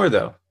like this more,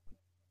 though.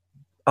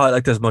 I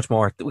like this much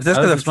more.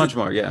 There's much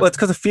more, yeah. Well, it's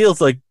because it feels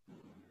like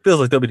Feels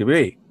like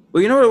WWE.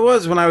 Well, you know what it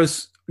was when I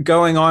was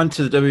going on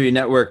to the WWE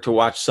Network to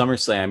watch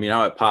SummerSlam. You know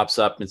how it pops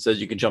up and says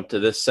you can jump to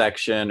this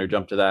section or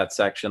jump to that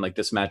section, like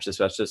this match, this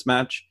match, this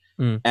match.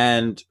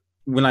 And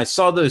when I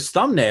saw those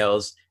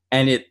thumbnails,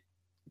 and it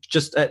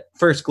just at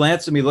first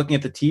glance at me looking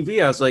at the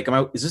TV, I was like,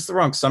 is this the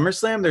wrong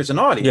SummerSlam? There's an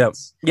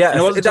audience. Yeah. And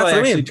it wasn't until I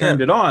actually turned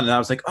Yeah. it on, and I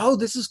was like, oh,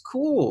 this is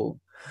cool.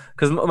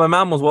 Because my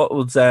mom was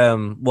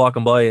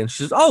walking by, and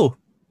she's, oh,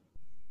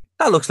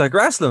 that looks like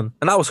wrestling,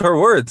 and that was her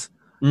words.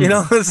 You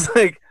know, it's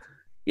like,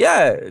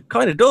 yeah, it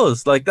kind of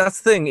does. Like, that's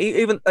the thing.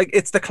 Even like,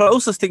 it's the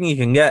closest thing you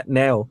can get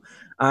now,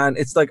 and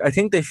it's like, I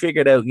think they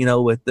figured out, you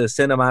know, with the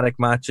cinematic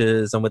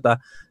matches and with that,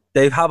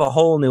 they have a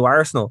whole new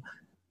arsenal.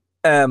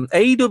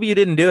 AEW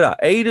didn't do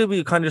that.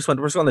 AEW kind of just went,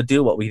 we're just going to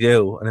do what we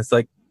do, and it's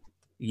like,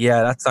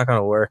 yeah, that's not going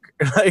to work.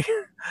 Like,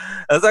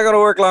 that's not going to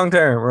work long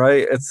term,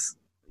 right?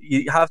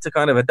 You have to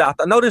kind of adapt.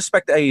 And no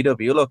disrespect to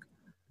AEW. Look,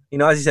 you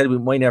know, as you said, we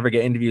might never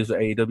get interviews with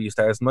AEW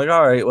stars. I'm like,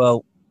 all right,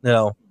 well, you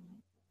know,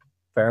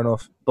 fair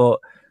enough. But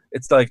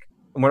it's like,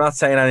 we're not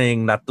saying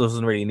anything that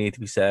doesn't really need to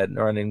be said,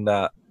 or anything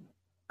that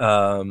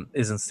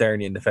isn't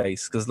staring you in the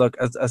face. Because look,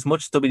 as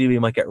much as WWE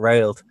might get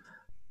railed,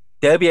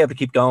 they'll be able to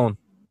keep going.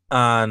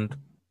 And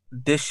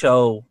this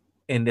show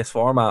in this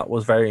format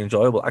was very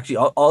enjoyable. Actually,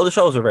 all the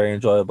shows are very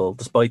enjoyable,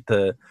 despite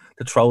the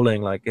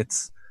trolling. Like,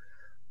 it's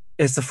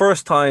the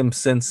first time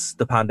since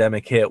the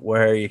pandemic hit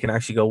where you can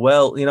actually go,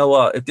 well, you know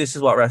what? If this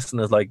is what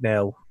wrestling is like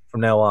now,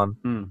 from now on,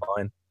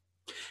 fine.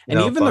 And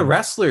even the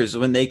wrestlers,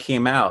 when they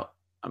came out,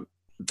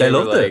 they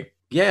loved it.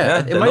 Yeah,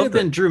 it might have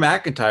been Drew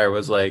McIntyre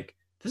was like,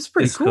 this is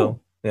pretty cool.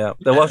 Yeah,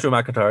 they watched Drew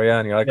McIntyre, yeah,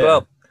 and you're like,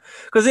 well,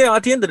 because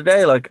at the end of the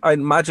day, like, I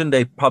imagine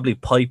they probably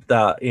piped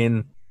that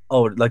in,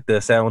 like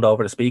the sound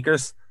over the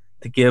speakers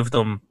to give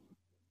them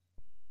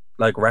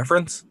like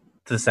reference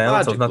to the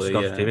sound, so it's not just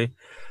on the TV.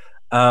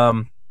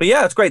 But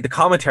yeah, it's great. The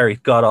commentary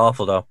god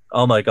awful though.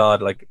 Oh my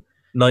god, like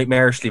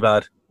nightmarishly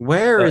bad.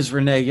 Where is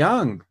Renee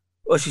Young?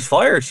 Well, she's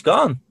fired. She's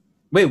gone.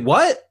 Wait,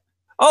 what?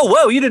 Oh,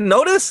 whoa, you didn't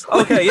notice?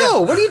 Okay, yeah.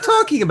 No, what are you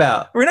talking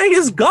about? Renee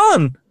is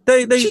gone.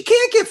 She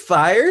can't get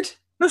fired.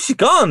 No, she's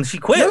gone. She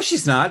quit. No,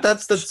 she's not.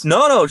 That's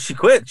no, she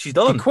quit. She's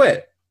done.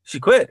 She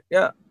quit.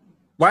 Yeah.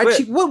 Why'd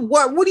she?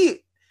 What do you?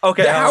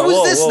 Okay. How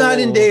is this not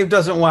in Dave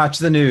doesn't watch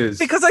the news?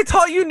 Because I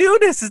thought you knew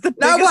this. Is the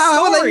biggest story.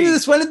 How would I knew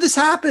this? When did this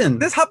happen?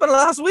 This happened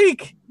last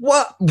week.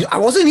 What? I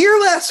wasn't here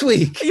last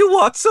week. You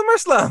watched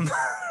SummerSlam.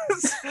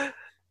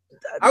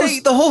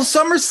 The whole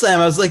SummerSlam.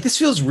 I was like, this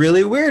feels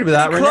really weird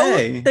without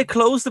Renee. They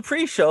closed the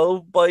pre-show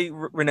by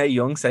Renee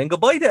Young saying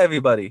goodbye to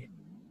everybody.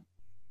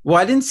 Well,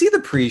 I didn't see the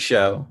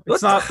pre-show.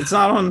 It's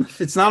not on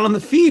the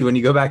feed when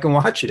you go back and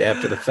watch it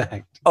after the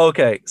fact.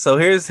 Okay, so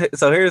here's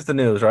the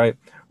news, right?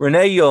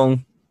 Renee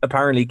Young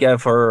apparently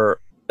gave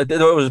her. There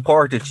was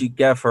reported she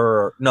gave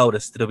her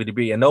notice to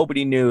WWE, and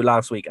nobody knew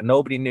last week, and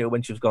nobody knew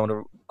when she was going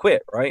to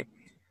quit, right?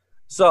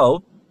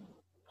 So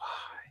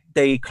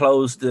they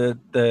closed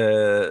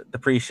the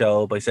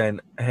pre-show by saying,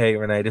 "Hey,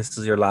 Renee, this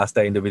is your last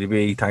day in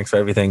WWE. Thanks for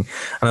everything."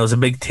 And it was a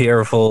big,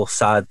 tearful,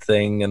 sad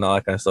thing and all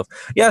that kind of stuff.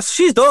 Yes,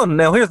 she's done.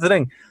 Now, here's the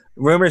thing.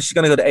 Rumors she's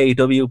going to go to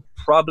AEW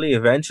probably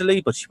eventually,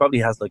 but she probably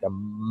has like a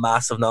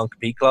massive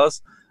non-compete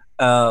clause.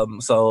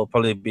 So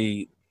probably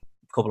be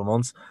a couple of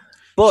months.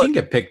 But she can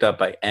get picked up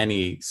by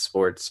any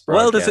sports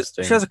broadcasting.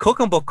 Well, she has a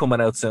cooking book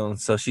coming out soon,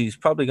 so she's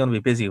probably going to be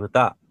busy with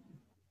that.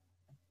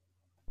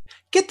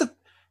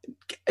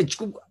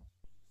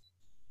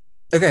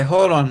 Okay,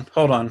 hold on.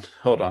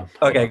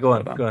 Okay, go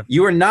on.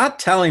 You are not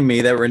telling me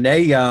that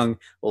Renee Young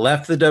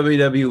left the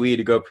WWE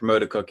to go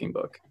promote a cooking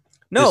book.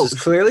 No. This is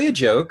clearly a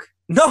joke.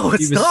 No,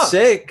 it's not. She was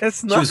sick.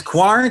 It's not. She was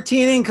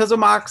quarantining because of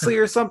Moxley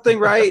or something,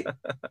 right?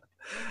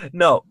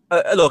 No.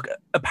 Look,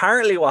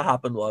 apparently what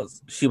happened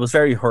was she was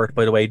very hurt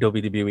by the way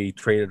WWE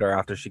treated her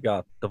after she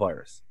got the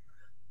virus.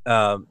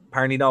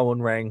 Apparently no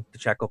one rang to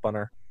check up on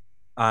her,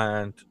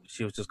 and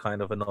she was just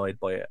kind of annoyed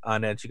by it.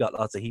 And then she got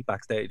lots of heat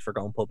backstage for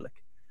going public.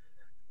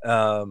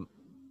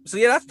 So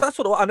yeah, that's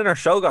what. And then her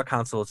show got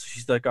cancelled. So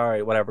she's like, all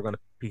right, whatever, going to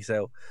peace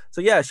out.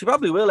 So yeah, she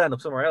probably will end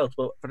up somewhere else.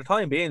 But for the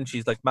time being,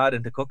 she's like mad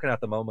into cooking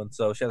at the moment.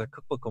 So she has a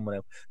cookbook coming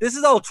out. This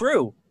is all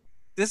true.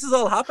 This is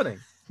all happening.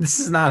 This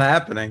is not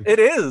happening. It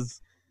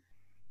is.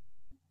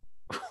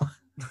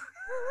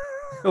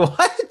 What?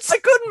 I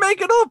couldn't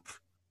make it up.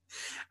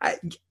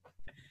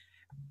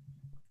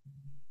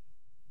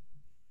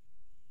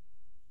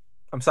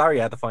 I'm sorry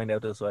I had to find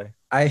out this way.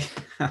 I'm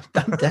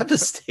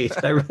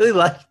devastated. I really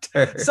liked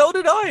her. So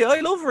did I.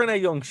 I love Renee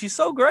Young. She's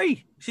so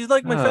great. She's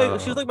like my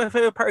favorite. She was like my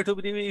favorite part of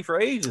WWE for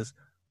ages.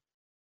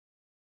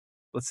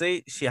 But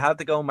see, she had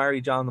to go marry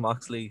John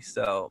Moxley,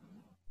 so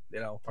you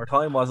know her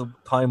time was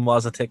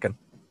a ticking.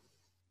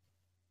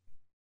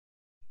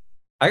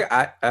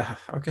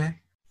 Okay.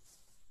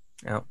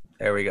 Yeah,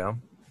 there we go.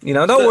 You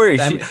know, don't worry.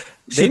 They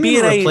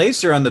didn't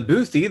replace her on the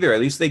booth either. At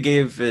least they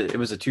gave it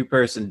was a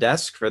 2-person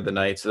desk for the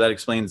night, so that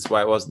explains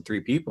why it wasn't 3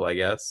 people. I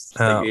guess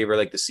they gave her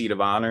like the seat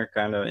of honor,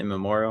 kind of in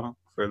memorial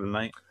for the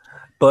night.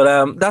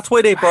 But that's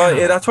why they brought.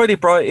 That's why they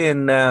brought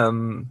in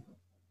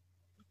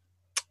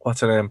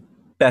what's her name,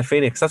 Beth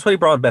Phoenix. That's why he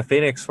brought Beth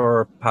Phoenix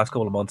for the past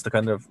couple of months to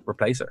kind of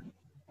replace her.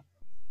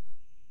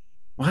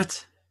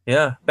 What?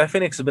 Yeah, Beth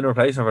Phoenix has been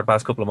replacing her for the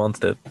past couple of months,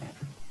 dude.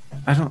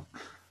 Can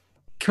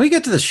we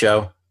get to the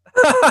show?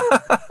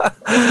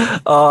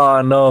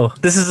 Oh no,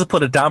 this has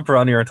put a damper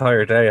on your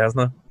entire day,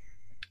 hasn't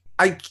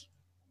it?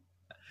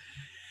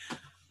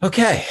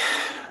 Okay.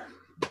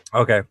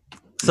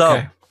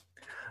 So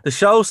the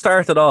show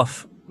started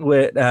off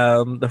with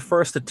the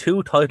first of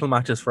 2 title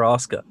matches for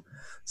Asuka.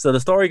 So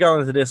the story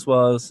going into this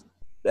was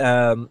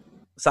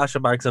Sasha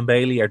Banks and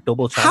Bayley are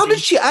double champions. How did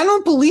she? I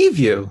don't believe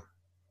you.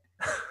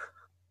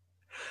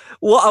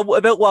 What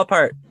about what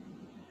part?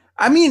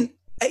 I mean,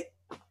 I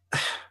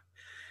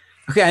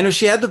know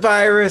she had the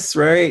virus,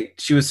 right?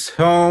 She was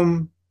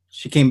home.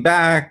 She came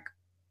back.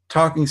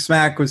 Talking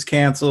Smack was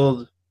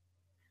canceled.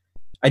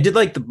 I did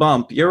like the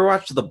bump. You ever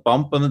watched the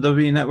bump on the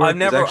WWE Network?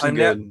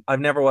 I've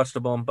never watched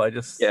the bump. I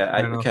just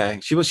okay.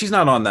 She's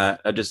not on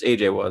that.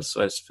 AJ was,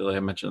 so I just feel like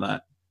I mentioned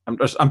that.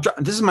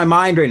 This is my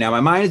mind right now.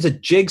 My mind is a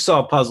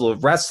jigsaw puzzle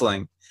of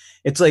wrestling.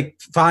 It's like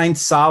find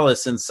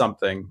solace in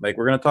something. Like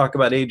we're gonna talk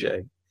about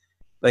AJ.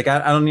 Like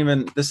I don't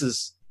even.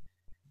 He's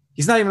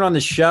not even on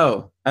the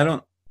show.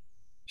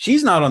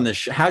 She's not on this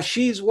show. How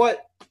she's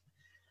what?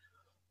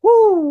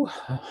 Woo.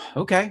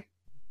 Okay.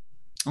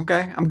 I'm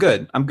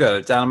good.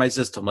 It's out of my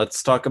system.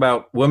 Let's talk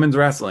about women's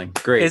wrestling.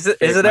 Great. Is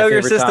it out of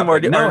your system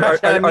topic.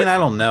 I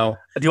don't know.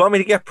 Do you want me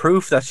to get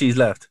proof that she's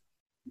left?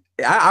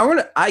 I want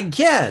to. I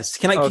guess.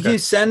 Can you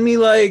send me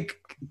like?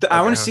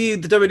 I want to see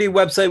the WWE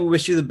website. We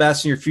wish you the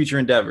best in your future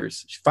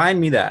endeavors. Find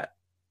me that.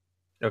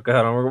 Okay,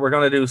 hold on. We're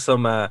gonna do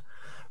some.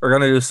 We're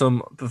gonna do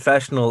some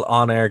professional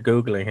on-air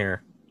googling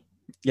here.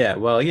 Yeah.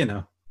 Well,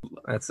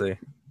 let's see.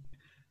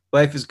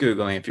 Life is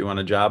googling if you want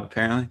a job.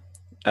 Apparently,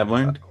 I've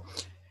learned.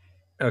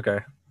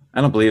 Okay.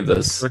 I don't believe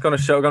this. We're gonna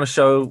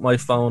show my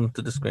phone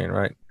to the screen,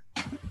 right?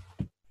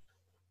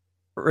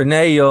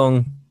 Renee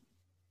Young.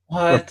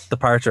 What?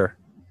 Departure.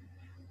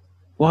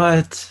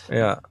 What?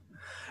 Yeah.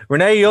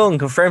 Renee Young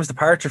confirms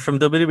departure from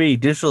WWE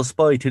Digital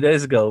Spy 2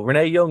 days ago.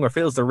 Renee Young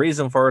reveals the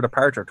reason for her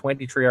departure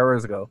 23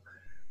 hours ago.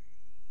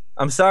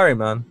 I'm sorry,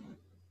 man.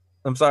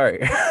 I'm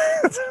sorry.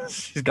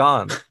 She's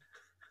gone.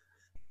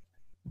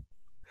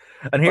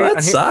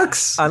 And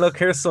sucks. And look,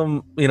 here's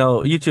some,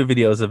 YouTube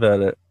videos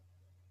about it.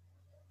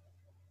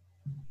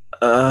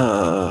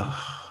 How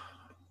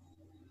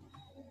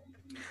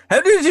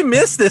did you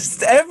miss this?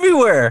 It's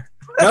everywhere.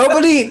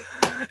 Nobody.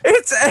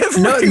 It's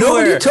everywhere.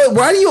 Nobody told.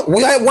 Why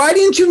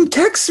didn't you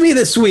text me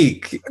this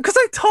week? Because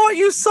I thought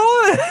you saw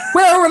it.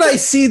 Where would I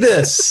see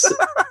this?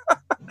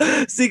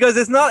 See, guys,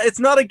 it's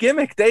not a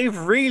gimmick. Dave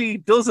really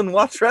doesn't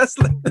watch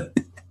wrestling.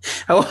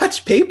 I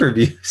watch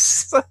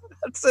pay-per-views.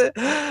 That's it.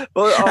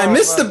 But I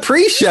missed the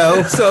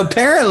pre-show, so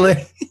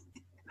apparently.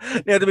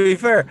 Yeah, to be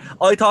fair,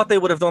 I thought they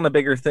would have done a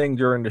bigger thing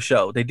during the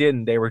show. They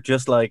didn't. They were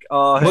just like,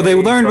 oh. Well, they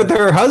learned with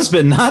her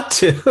husband not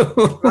to.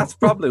 That's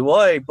probably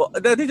why.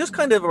 But they just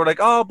kind of were like,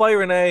 oh, bye,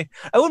 Renee.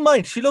 I wouldn't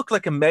mind. She looked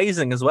like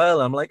amazing as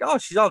well. I'm like, oh,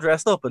 she's all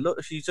dressed up. But look,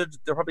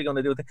 they're probably going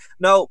to do a thing.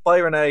 No, bye,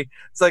 Renee.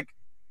 It's like,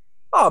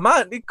 oh,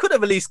 man, they could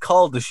have at least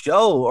called the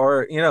show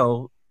or,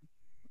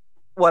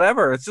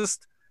 whatever. It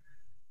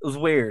was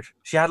weird.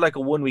 She had like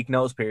a 1 week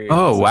notice period.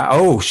 Oh, wow.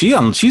 Oh,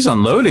 she's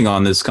unloading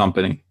on this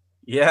company.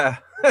 Yeah.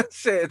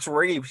 It's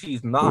really,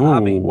 she's not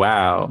happy.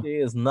 Wow. She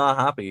is not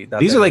happy.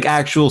 These are like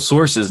actual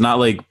sources, not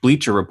like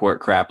Bleacher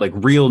Report crap, like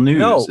real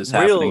news is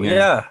happening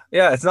here.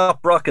 Yeah. It's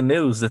not Brocken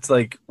News. It's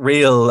like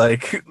real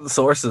like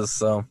sources.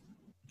 So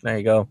there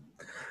you go.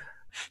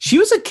 She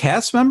was a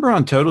cast member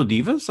on Total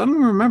Divas? I don't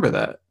even remember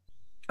that.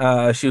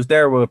 She was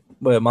there with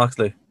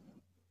Moxley.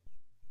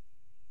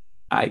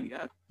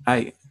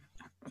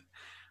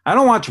 I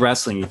don't watch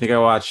wrestling. You think I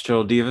watch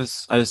Total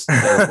Divas? I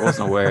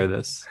wasn't aware of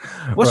this.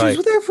 Well, right. She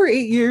was there for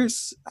 8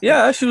 years.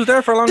 Yeah, she was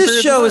there for a long time.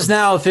 This show is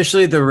now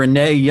officially the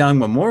Renee Young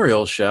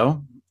Memorial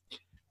Show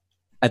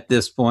at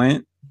this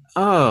point.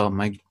 Oh,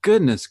 my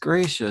goodness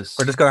gracious.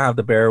 We're just going to have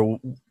to bear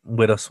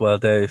with us while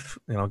Dave,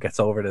 gets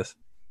over this.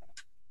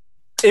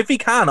 If he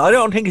can. I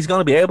don't think he's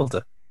going to be able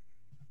to.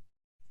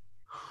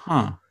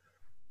 Huh.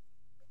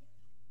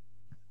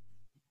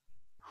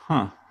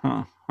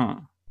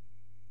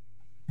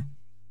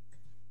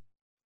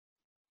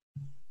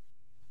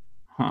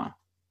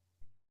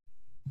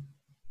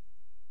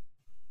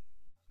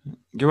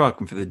 You're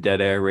welcome for the dead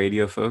air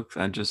radio, folks.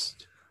 Well,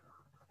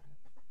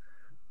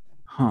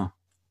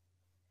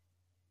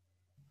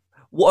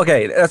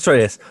 okay, let's try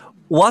this.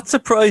 What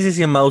surprises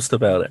you most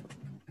about it?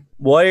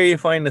 Why are you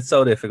finding it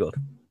so difficult?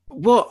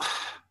 Well,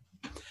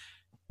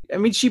 I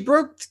mean, she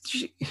broke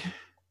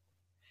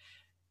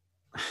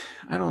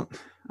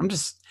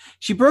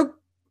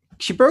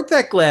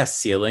that glass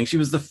ceiling. She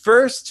was the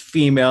first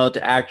female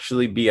to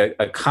actually be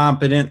a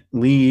competent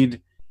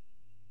lead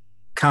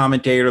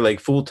commentator, like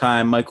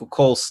full-time Michael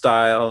Cole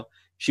style.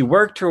 She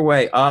worked her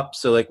way up,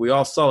 so like we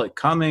all saw it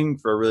coming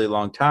for a really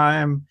long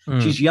time.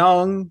 She's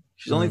young.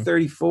 She's only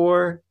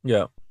 34.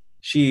 Yeah.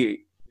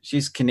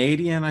 She's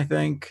Canadian, I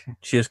think.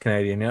 She is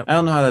Canadian, yeah. I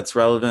don't know how that's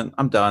relevant.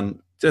 I'm done.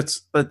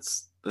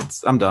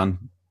 I'm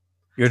done.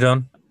 You're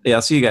done? Yeah,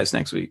 I'll see you guys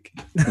next week.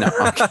 No.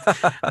 Okay.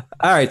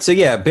 All right. So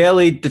yeah,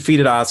 Bailey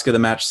defeated Asuka. The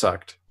match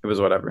sucked. It was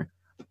whatever.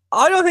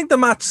 I don't think the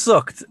match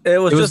sucked. It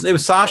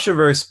was Sasha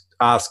versus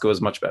Asuka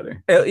was much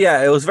better.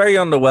 It was very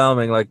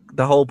underwhelming. Like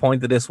the whole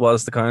point of this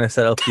was to kind of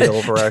set up the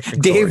overarching.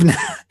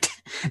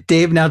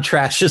 Dave now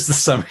trashes the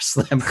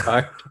SummerSlam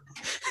card.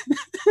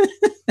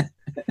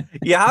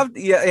 You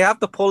have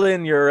to pull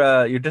in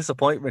your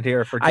disappointment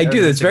here for. I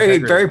do. It's very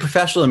very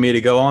professional of me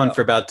to go on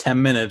for about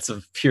 10 minutes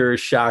of pure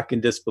shock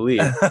and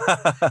disbelief.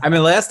 I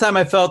mean, last time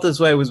I felt this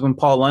way was when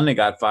Paul London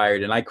got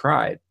fired, and I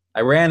cried.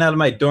 I ran out of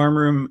my dorm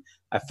room.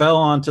 I fell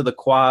onto the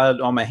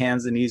quad on my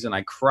hands and knees, and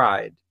I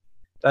cried.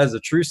 That is a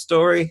true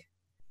story.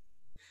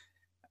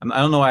 I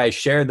don't know why I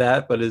shared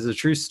that, but it's a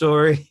true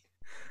story.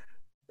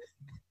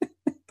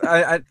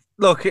 I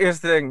look. Here's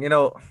the thing.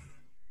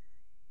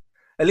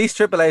 At least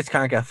Triple H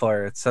can't get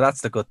fired, so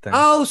that's the good thing.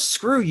 Oh,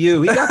 screw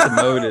you! He got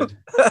demoted.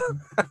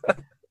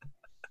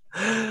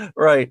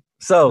 Right.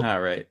 So,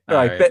 all right.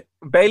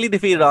 Bailey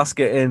defeated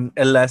Asuka in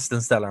a less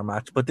than stellar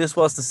match, but this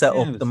was to set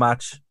up the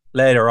match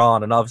later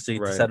on, and obviously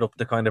to set up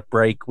the kind of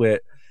break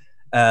with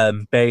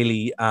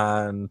Bailey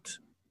and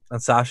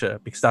Sasha,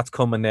 because that's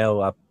coming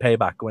now at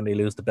Payback when they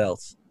lose the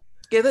belts.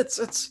 Yeah,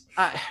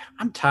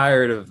 I'm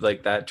tired of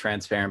like that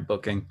transparent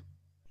booking.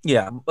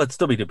 Yeah, it's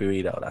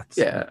WWE though.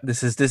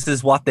 This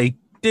is what they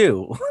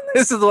do.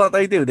 This is what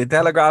they do. They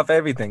telegraph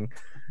everything.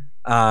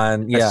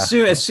 And as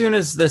soon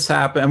as this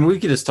happened, I mean, we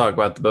could just talk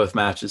about both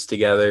matches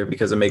together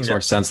because it makes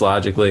more sense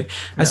logically.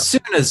 As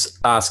soon as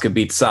Asuka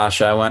beat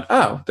Sasha, I went,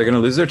 oh, they're going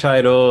to lose their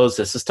titles.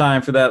 This is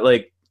time for that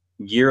like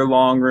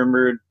year-long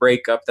rumored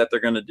breakup that they're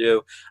going to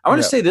do. I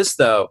want to say this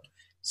though.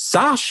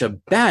 Sasha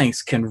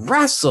Banks can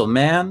wrestle,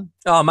 man.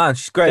 Oh man,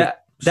 she's great.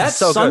 That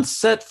so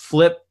sunset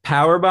flip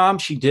powerbomb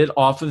she did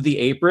off of the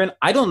apron,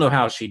 I don't know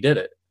how she did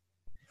it.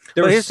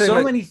 There were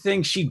so many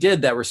things she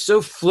did that were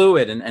so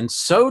fluid and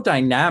so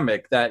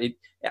dynamic that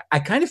I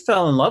kind of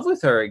fell in love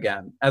with her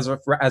again as a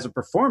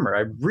performer.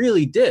 I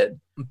really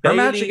did. Her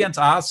match against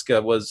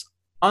Asuka was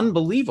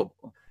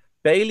unbelievable.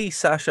 Bailey,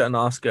 Sasha, and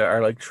Asuka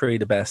are like three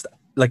of the best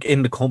like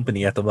in the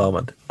company at the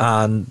moment,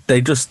 and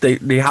they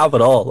have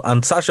it all.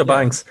 And Sasha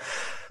Banks,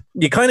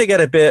 you kind of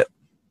get a bit.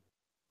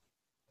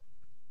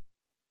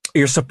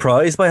 You're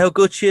surprised by how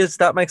good she is.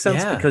 That makes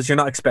sense because you're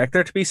not expecting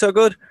her to be so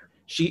good.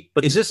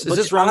 Is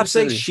this wrong to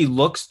say? She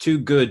looks too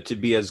good to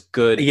be as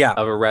good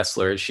of a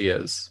wrestler as she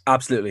is.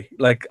 Absolutely.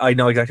 Like, I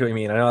know exactly what you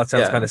mean. I know that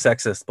sounds kind of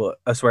sexist, but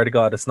I swear to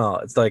God, it's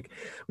not. It's like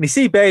when you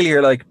see Bailey,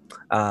 you're like,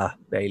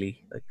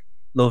 Bailey, like,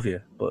 love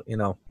you, but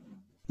whatever.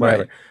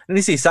 Right. And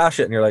you see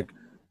Sasha, and you're like,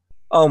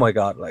 oh my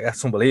God, like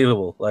that's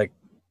unbelievable. Like,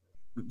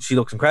 she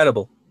looks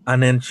incredible.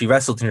 And then she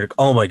wrestles, and you're like,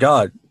 oh my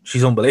God,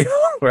 she's unbelievable,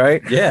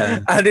 right? Yeah.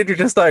 And then you're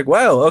just like,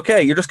 wow,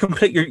 okay, you're just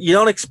complete. You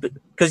don't expect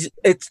because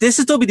this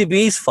is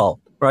WWE's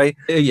fault. Right,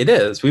 it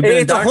is. We've been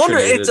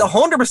indoctrinated. It's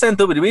 100%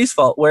 WWE's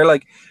fault. Where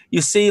like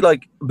you see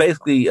like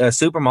basically a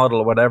supermodel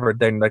or whatever,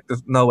 then like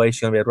there's no way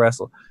she's gonna be able to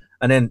wrestle,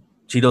 and then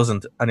she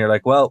doesn't, and you're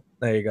like, well,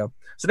 there you go.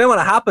 So then when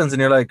it happens,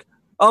 and you're like,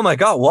 oh my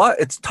God, what?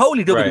 It's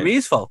totally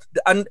WWE's fault,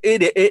 and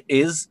it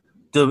is.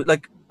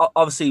 Like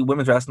obviously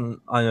women's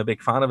wrestling, I'm a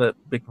big fan of it,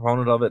 big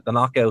proponent of it. The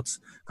knockouts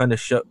kind of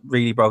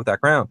really broke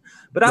that ground,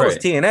 but that was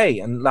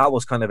TNA, and that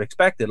was kind of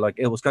expected. Like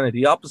it was kind of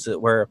the opposite,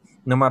 where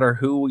no matter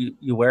who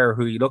you wear,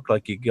 who you look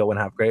like, you go and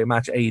have a great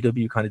match.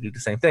 AEW kind of do the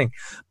same thing,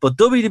 but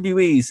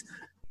WWE's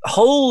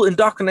whole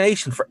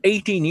indoctrination for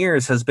 18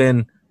 years has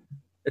been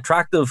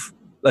attractive,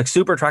 like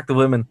super attractive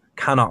women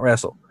cannot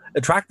wrestle.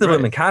 Attractive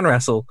women can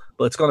wrestle,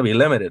 but it's going to be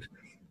limited.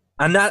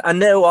 And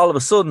now all of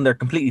a sudden they're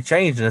completely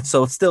changing it,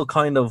 so it's still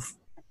kind of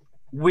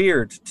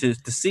weird to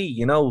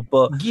see,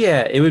 but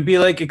it would be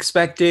like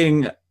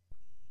expecting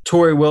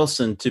Tori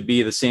Wilson to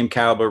be the same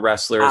caliber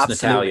wrestler as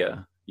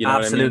Natalya. You know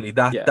absolutely. What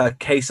I mean? That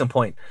case in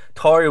point.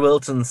 Tori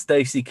Wilson,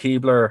 Stacy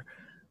Keibler,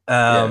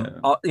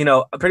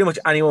 pretty much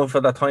anyone for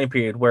that time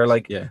period where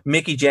like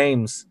Mickie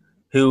James,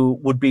 who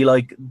would be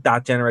like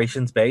that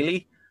generation's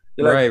Bailey.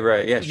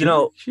 Right. Yeah,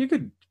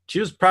 she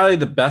was probably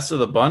the best of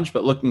the bunch,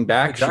 but looking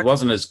back, she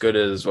wasn't as good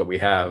as what we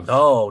have.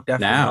 Oh,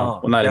 definitely now.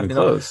 Not. Well, not even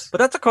close. But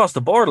that's across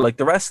the board. Like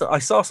the rest, I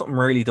saw something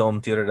really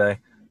dumb the other day.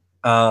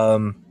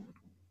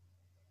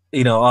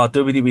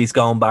 WWE's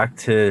going back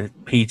to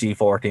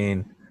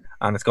PG-14,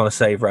 and it's going to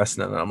save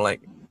wrestling. And I'm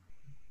like,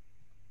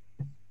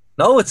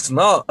 no, it's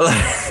not.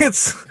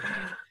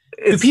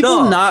 Do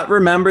people not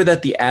remember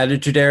that the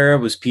Attitude Era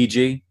was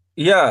PG?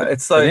 Yeah,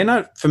 it's like, are they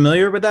not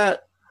familiar with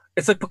that?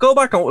 It's like,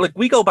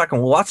 we go back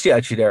and watch the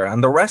Attitude Era,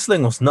 and the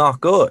wrestling was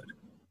not good.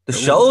 The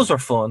shows were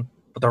fun,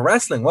 but the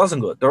wrestling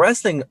wasn't good. The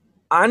wrestling,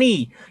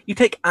 you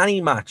take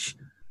any match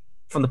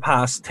from the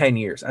past 10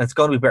 years, and it's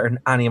going to be better than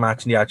any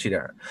match in the Attitude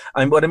Era.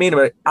 And what I mean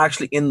about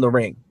actually in the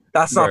ring,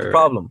 that's not the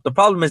problem. The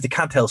problem is they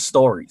can't tell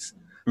stories.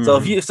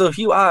 Mm-hmm. So if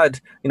you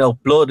add,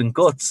 blood and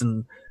guts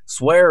and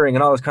swearing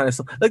and all this kind of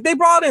stuff, like they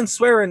brought in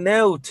swearing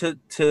now to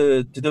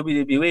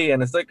WWE,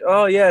 and it's like,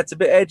 oh yeah, it's a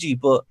bit edgy,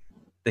 but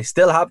they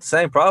still have the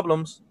same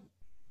problems.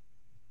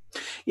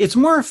 It's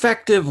more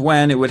effective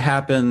when it would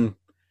happen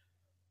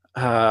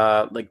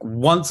like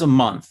once a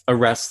month a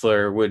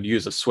wrestler would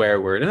use a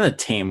swear word, and a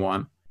tame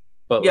one.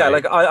 But yeah,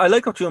 like I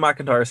like what Drew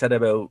McIntyre said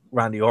about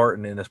Randy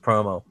Orton in his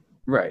promo.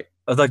 right.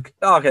 I was like,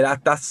 oh, okay,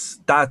 that's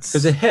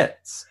Because it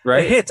hits,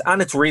 right? It hits,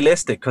 and it's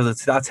realistic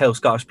because that's how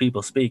Scottish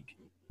people speak,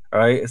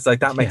 right? It's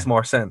like that makes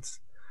more sense,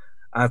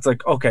 and it's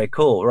like, okay,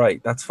 cool,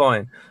 right, that's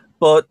fine.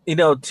 But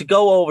to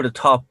go over the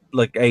top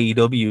like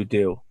AEW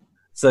do,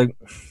 it's like,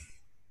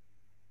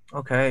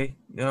 okay,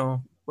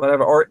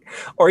 whatever.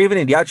 Or even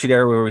in the Attitude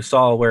Era where we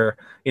saw where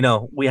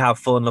we have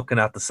fun looking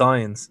at the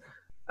signs.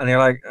 And you're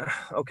like,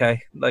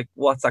 okay, like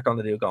what's that going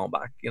to do going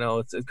back?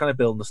 It's kind of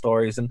building the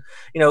stories. And,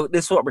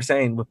 this is what we're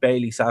saying with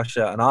Bayley,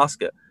 Sasha, and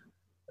Asuka.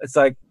 It's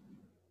like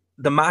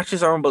the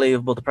matches are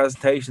unbelievable. The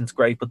presentation's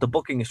great, but the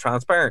booking is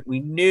transparent.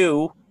 We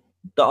knew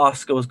that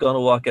Asuka was going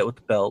to walk out with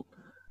the belt,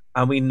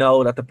 and we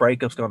know that the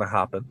breakup's going to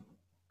happen.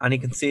 And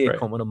you can see it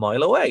coming a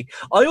mile away.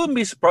 I wouldn't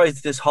be surprised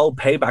if this whole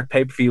Payback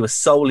pay-per-view was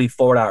solely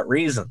for that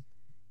reason,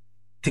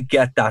 to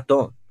get that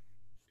done.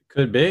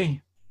 Could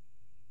be.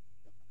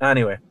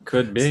 Anyway.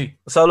 Could be.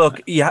 So look,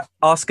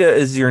 Asuka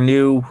is your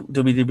new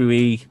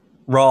WWE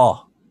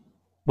Raw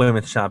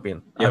Women's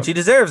Champion. Yep. And she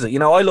deserves it.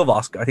 I love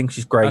Asuka. I think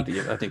she's great.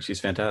 I think she's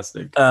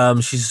fantastic.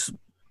 She's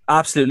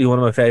absolutely one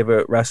of my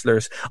favorite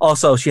wrestlers.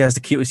 Also, she has the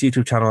cutest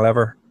YouTube channel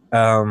ever.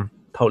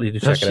 Totally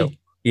do check it out.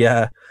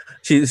 Yeah.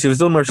 She was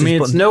done where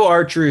she's it's no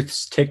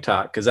R-Truth's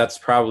TikTok, because that's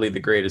probably the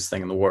greatest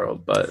thing in the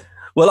world. But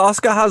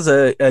Asuka has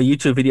a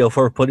YouTube video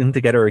for putting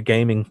together a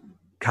gaming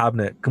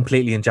cabinet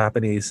completely in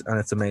Japanese, and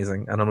it's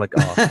amazing. And I'm like,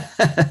 oh,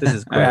 this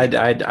is great.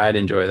 I'd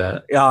enjoy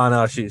that. Yeah,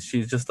 no, she's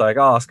just like,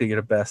 oh, Asuka,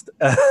 you're the best.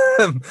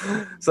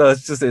 So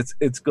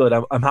it's good.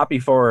 I'm happy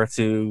for her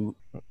to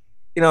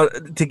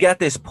get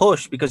this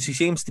push, because she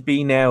seems to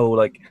be now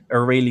like a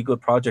really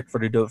good project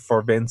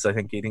for Vince. I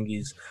think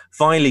he's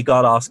finally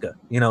got Asuka.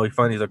 He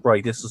finally's like,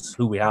 right, this is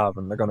who we have,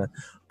 and they're gonna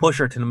push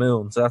her to the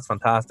moon. So that's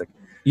fantastic.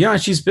 Yeah,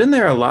 she's been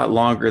there a lot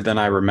longer than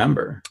I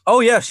remember. Oh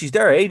yeah, she's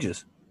there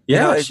ages.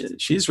 Yeah,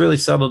 she's really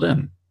settled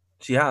in.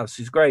 She has.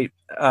 She's great.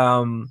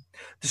 The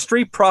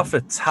Street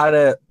Profits had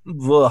a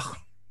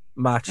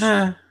match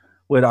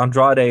with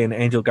Andrade and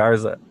Angel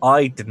Garza.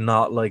 I did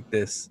not like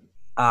this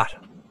at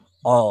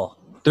all.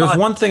 There's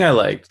one thing I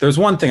liked.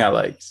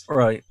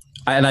 Right.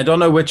 And I don't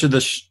know which of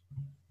I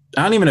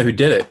don't even know who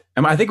did it.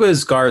 I think it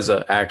was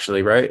Garza,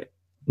 actually, right?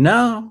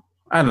 No,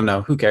 I don't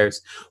know. Who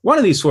cares? One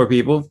of these four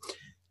people,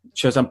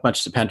 shows how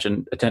much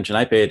attention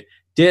I paid,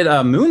 did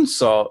a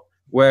moonsault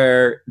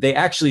where they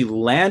actually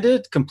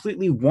landed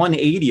completely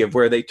 180 of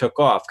where they took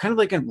off, kind of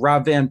like in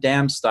Rob Van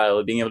Dam style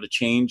of being able to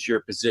change your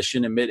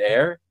position in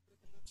midair.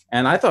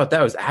 And I thought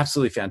that was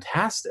absolutely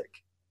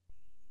fantastic.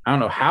 I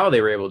don't know how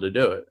they were able to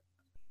do it.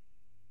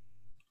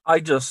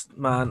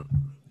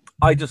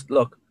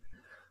 Look,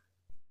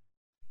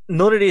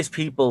 none of these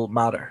people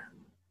matter.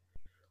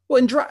 Well,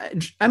 and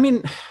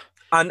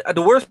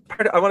the worst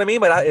part, what I mean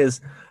by that is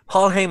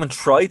Paul Heyman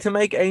tried to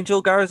make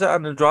Angel Garza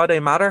and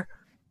Andrade matter,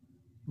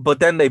 but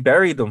then they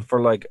buried them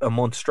for like a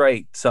month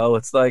straight. So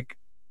it's like,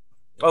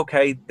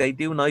 okay, they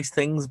do nice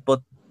things,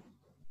 but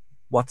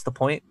what's the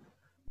point?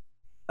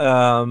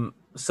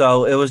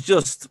 So it was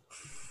just,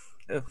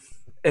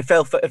 it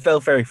felt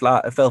very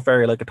flat. It felt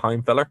very like a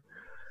time filler.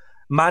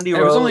 Mandy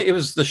Rose. It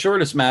was the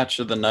shortest match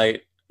of the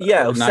night.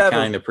 Yeah, it was not 7.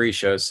 counting the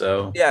pre-show.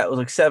 So yeah, it was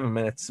like 7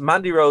 minutes.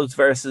 Mandy Rose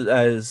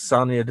versus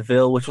Sonya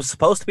Deville, which was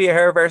supposed to be a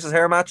hair versus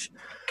hair match.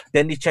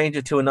 Then they changed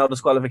it to a no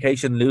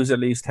disqualification loser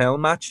leaves town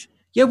match.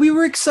 Yeah, we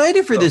were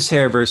excited for this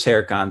hair versus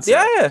hair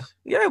concept.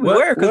 Yeah, we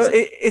were, because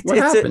what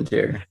happened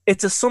here?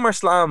 It's a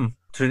SummerSlam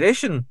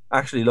tradition.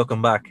 Actually,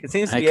 looking back, it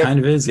seems to be kind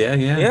of is.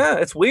 Yeah.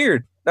 It's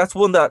weird. That's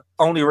one that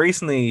only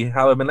recently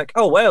have I been like,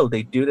 oh well,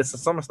 they do this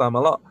at SummerSlam a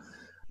lot.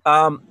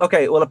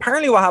 Okay, well,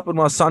 apparently what happened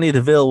was Sonya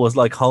Deville was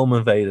like home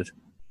invaded.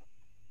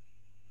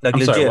 Like, I'm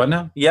legit. sorry, what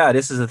now? Yeah,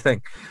 this is the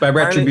thing. By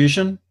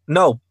Retribution?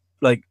 No,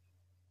 like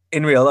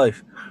in real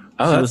life.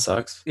 Oh, that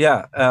sucks.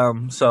 Yeah.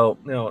 So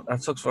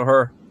that sucks for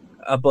her.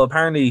 But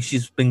apparently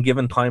she's been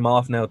given time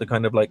off now to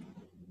kind of like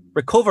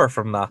recover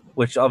from that,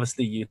 which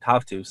obviously you'd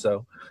have to.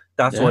 So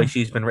that's why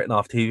she's been written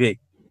off TV.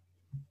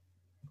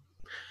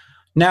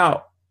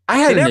 Now, I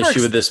had an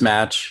issue with this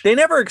match. They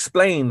never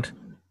explained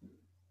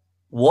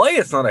why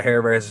it's not a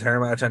hair versus hair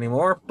match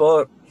anymore,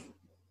 but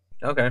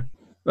okay.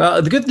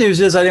 Well, the good news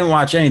is I didn't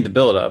watch any of the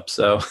build-up,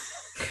 so...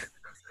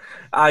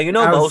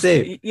 most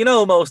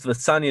of it.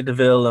 Sonya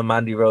Deville and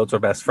Mandy Rhodes were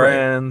best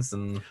friends,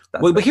 and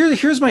but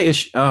here's my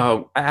issue.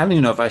 Oh, I don't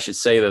even know if I should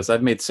say this.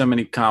 I've made so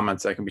many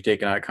comments that can be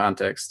taken out of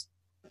context.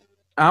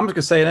 I'm just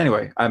gonna say it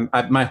anyway. I'm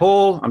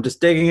just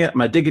digging it. I'm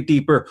gonna dig it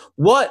deeper.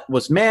 What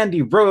was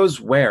Mandy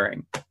Rose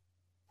wearing?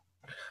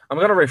 I'm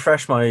gonna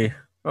refresh my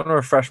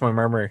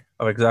memory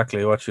of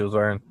exactly what she was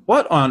wearing.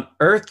 What on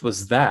earth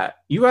was that?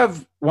 You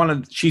have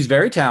she's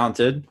very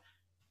talented.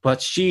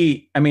 But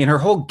her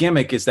whole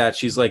gimmick is that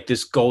she's like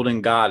this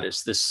golden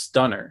goddess, this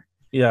stunner.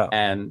 Yeah.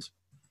 And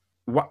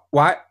what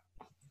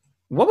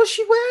was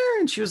she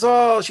wearing?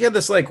 She had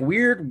this like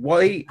weird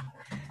white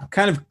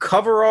kind of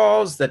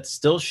coveralls that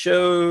still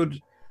showed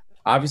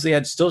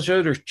obviously still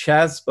showed her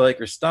chest, but like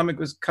her stomach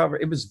was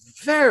covered. It was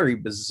very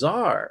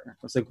bizarre. I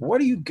was like,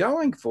 what are you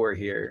going for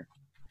here?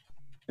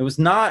 It was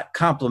not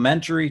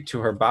complimentary to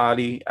her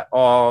body at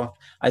all.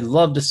 I'd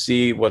love to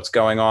see what's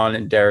going on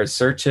in Dara's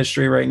search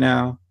history right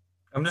now.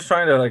 I'm just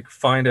trying to like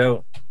find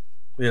out,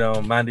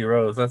 Mandy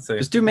Rose. Let's see.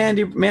 Just do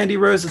Mandy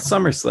Rose at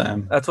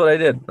SummerSlam. That's what I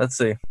did. Let's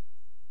see.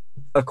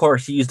 Of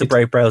course, you used the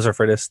Brave browser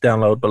for this.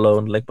 Download below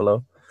and link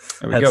below.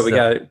 There we go. We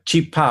got a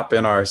cheap pop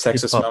in our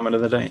sexist moment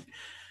of the night.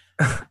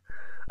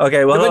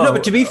 Okay, well,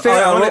 but to be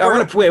fair, I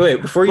want to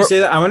wait before you say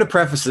that. I want to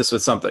preface this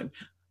with something.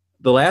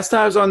 The last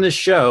time I was on this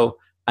show,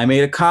 I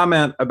made a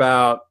comment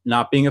about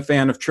not being a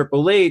fan of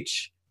Triple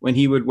H when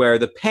he would wear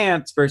the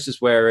pants versus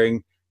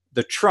wearing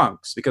the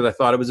trunks because I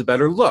thought it was a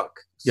better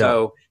look. Yeah.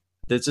 So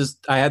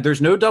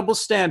there's no double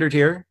standard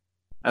here.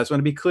 I just want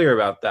to be clear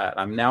about that.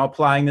 I'm now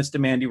applying this to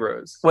Mandy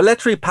Rose. Well,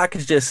 let's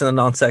repackage this in a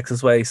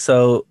non-sexist way.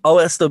 So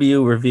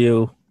OSW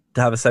review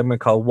to have a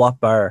segment called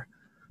What Bar.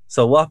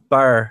 So what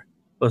bar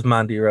was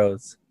Mandy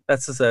Rose?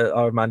 That's just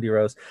our Mandy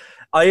Rose.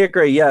 I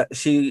agree.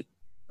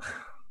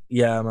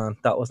 Yeah, man,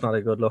 that was not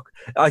a good look.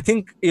 I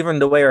think even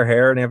the way her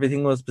hair and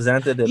everything was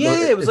presented.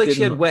 It was like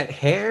she had wet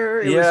hair.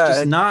 It was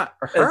just not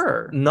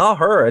her. Not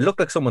her. It looked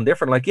like someone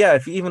different. Like,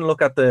 if you even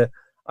look at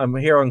I'm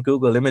here on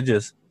Google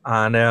Images,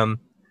 and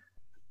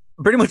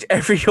pretty much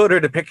every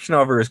other depiction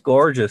of her is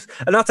gorgeous.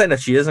 I'm not saying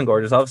that she isn't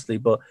gorgeous, obviously,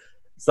 but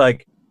it's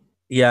like,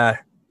 did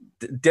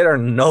her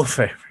no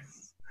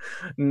favors.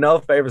 No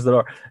favors at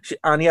all.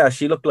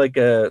 She looked like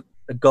a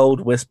gold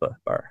Whisper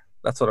bar.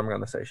 That's what I'm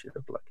going to say she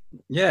looked like.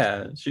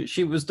 Yeah,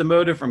 she was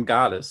demoted from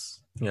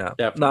goddess. Yeah,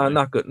 definitely. No,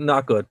 not good.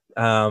 Not good.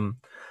 I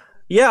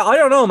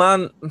don't know,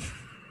 man.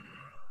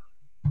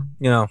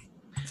 I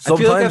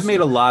feel like I've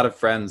made a lot of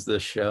friends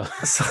this show.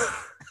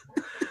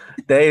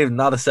 Dave,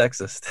 not a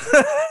sexist.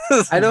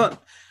 I don't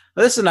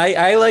listen.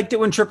 I liked it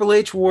when Triple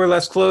H wore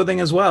less clothing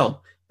as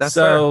well.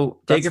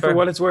 Take it for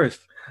what it's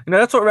worth.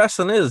 That's what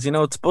wrestling is.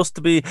 It's supposed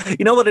to be.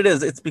 You know what it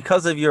is? It's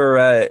because of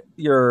your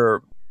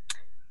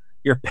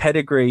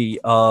pedigree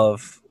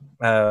of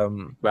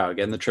wow,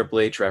 getting the Triple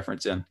H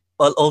reference in.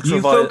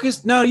 You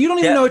focused. No, you don't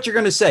even know what you're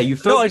going to say. You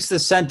focused the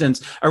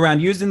sentence around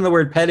using the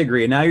word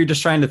pedigree, and now you're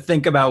just trying to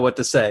think about what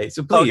to say.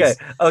 So please,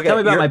 tell me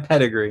about my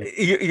pedigree.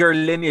 Your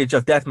lineage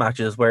of death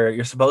matches, where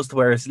you're supposed to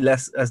wear as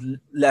less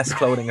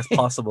clothing as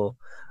possible.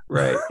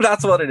 Right.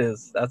 That's what it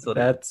is.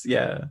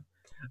 Yeah.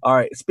 All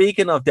right.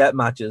 Speaking of death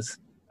matches,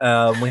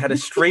 we had a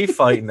street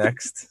fight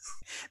next.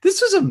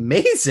 This was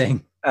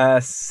amazing.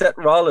 Seth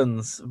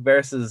Rollins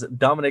versus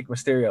Dominic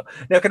Mysterio.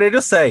 Now, can I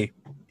just say,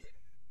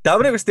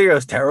 Dominic Mysterio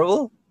is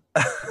terrible.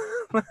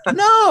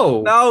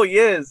 No, he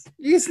is.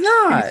 He's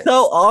not. He's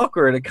so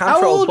awkward.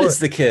 How old is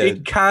the kid? He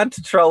can't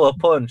throw a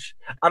punch.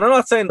 And I'm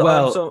not saying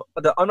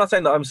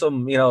that I'm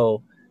some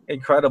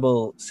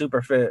incredible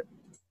super fit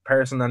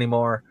person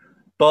anymore,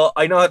 but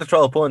I know how to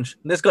throw a punch.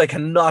 And this guy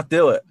cannot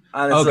do it.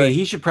 And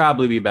he should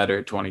probably be better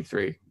at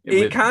 23.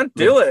 He can't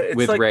do it. It's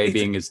with Ray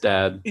being his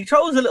dad. He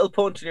throws a little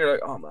punch, and you're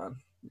like, oh man.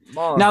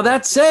 Now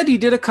that said, he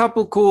did a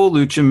couple cool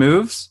lucha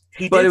moves,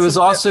 but it was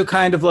also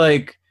kind of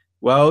like,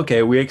 well,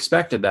 okay, we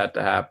expected that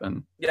to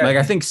happen. Yeah. Like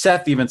I think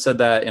Seth even said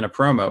that in a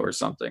promo or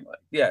something.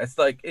 It's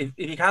like if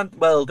you can't.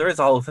 Well, there is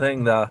a whole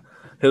thing that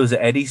who's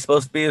Eddie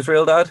supposed to be his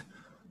real dad.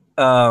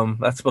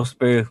 That's supposed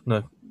to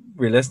be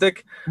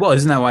realistic. Well,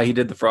 isn't that why he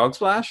did the frog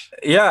splash?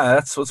 Yeah,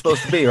 that's what's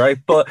supposed to be, right?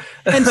 But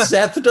and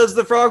Seth does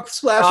the frog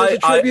splash as a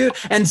tribute,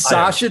 and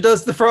Sasha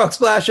does the frog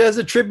splash as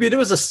a tribute. It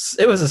was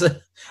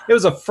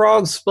a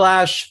frog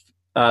splash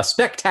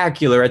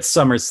spectacular at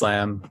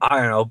SummerSlam.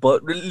 I don't know,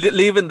 but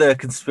leaving the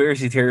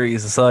conspiracy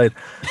theories aside,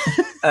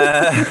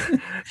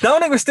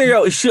 Dominic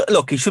Mysterio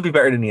he should be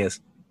better than he is.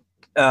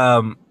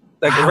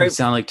 We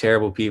sound like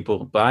terrible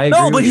people, but I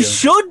agree with he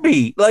should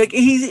be. Like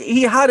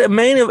he had a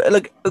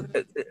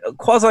a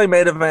quasi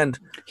main event.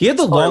 He had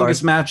the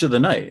longest match of the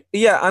night.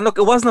 Yeah, and look,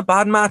 it wasn't a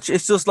bad match.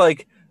 It's just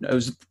like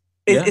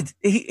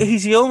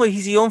he's young.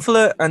 He's a young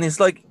fella, and he's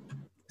like,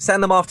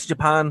 send him off to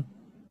Japan,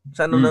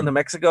 send him down to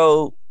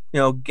Mexico.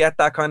 Get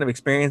that kind of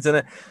experience in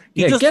it.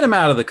 Get him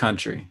out of the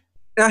country.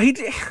 Now he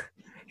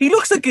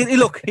looks like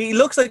he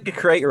looks like a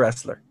creator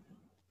wrestler.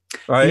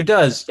 Right? He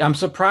does. I'm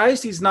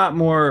surprised he's not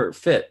more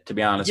fit, to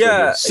be honest with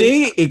you.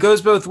 See, it goes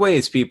both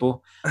ways,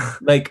 people.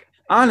 Like,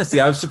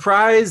 honestly, I was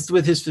surprised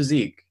with his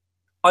physique.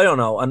 I don't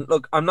know. And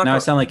look, I'm not. Now I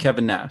sound like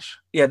Kevin Nash.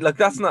 Yeah, look,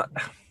 that's not.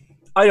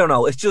 I don't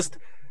know. It's just.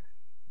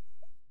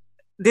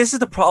 This is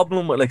the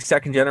problem with like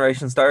second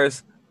generation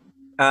stars.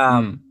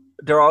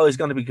 They're always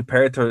going to be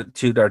compared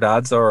to their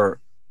dads or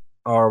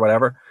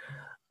whatever.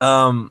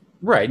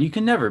 Right, you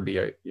can never be.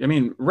 Rey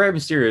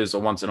Mysterio is a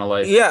once in a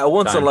lifetime. Yeah, a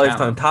once in a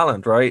lifetime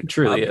talent, right? It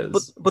truly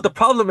is. But the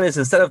problem is,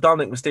 instead of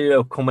Dominic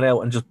Mysterio coming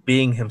out and just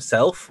being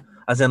himself,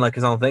 as in like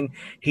his own thing,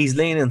 he's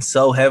leaning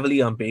so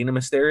heavily on being a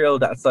Mysterio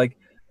that's like,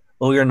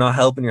 oh, you're not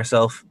helping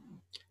yourself.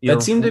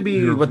 That seemed to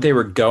be what they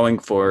were going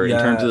for in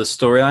terms of the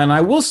storyline.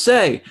 I will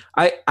say,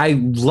 I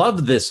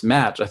love this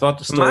match. I thought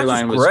the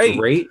storyline was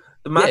great.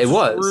 The match it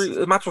was.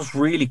 the match was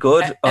really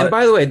good. And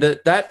by the way,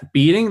 that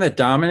beating that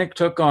Dominic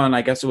took on,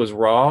 I guess it was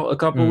Raw a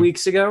couple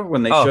weeks ago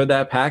when they showed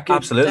that package,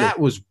 absolutely. That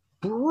was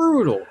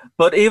brutal.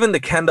 But even the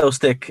kendo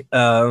stick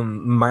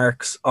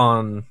marks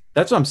on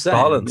that's what I'm saying.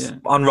 Rollins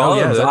on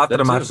Rollins after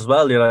the match as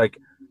well. You're like,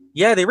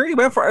 yeah, they really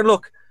went for it. And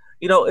look,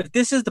 you know, if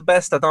this is the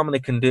best that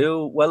Dominic can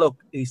do, well, look,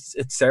 it's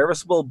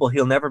serviceable, but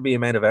he'll never be a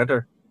main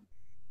eventer.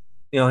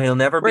 You know, he'll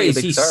never be a big star.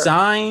 Is he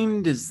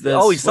signed? Is this?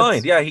 Oh, he's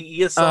signed. Yeah,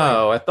 he is signed.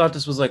 Oh, I thought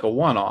this was like a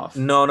one-off.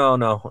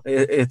 No.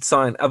 It's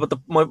signed. But the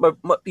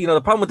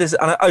problem with this,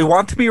 and I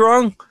want to be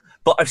wrong,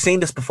 but I've seen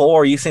this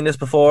before. You've seen this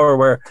before,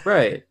 where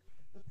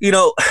you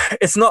know,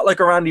 it's not like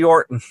a Randy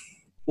Orton,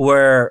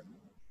 where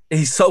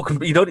he's so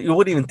you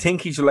wouldn't even think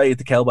he's related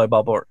to Cowboy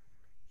Bob Orton.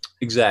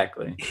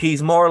 Exactly.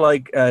 He's more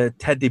like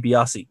Ted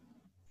DiBiase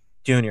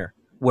Jr.,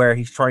 where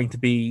he's trying to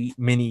be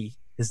mini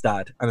his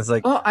dad, and it's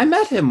like, well, I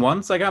met him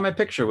once. I got my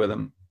picture with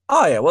him.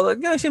 Oh yeah, well,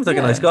 he seems like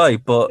a nice guy,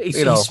 but he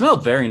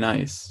smelled very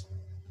nice.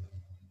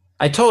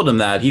 I told him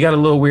that. He got a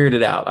little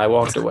weirded out. I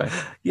walked away.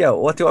 Yeah,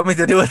 what do you want me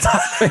to do with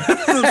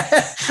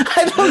that?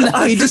 I don't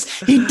know.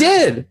 He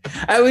did.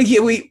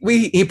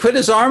 He put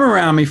his arm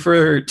around me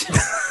to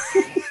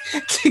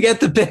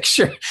get the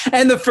picture,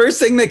 and the first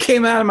thing that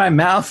came out of my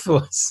mouth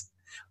was,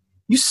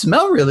 "You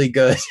smell really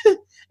good."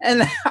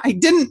 And I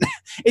didn't,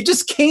 it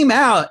just came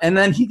out. And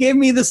then he gave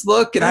me this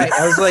look and I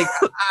was like,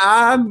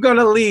 I'm going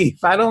to leave.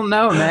 I don't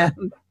know, man.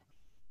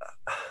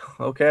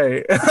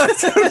 Okay.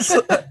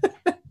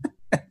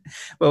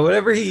 Well,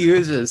 whatever he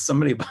uses,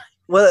 somebody buy.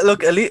 Well,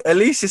 look, at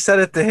least you said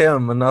it to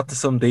him and not to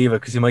some diva,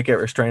 because you might get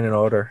restraining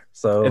order.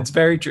 So it's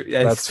very true.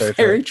 That's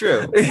very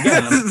true.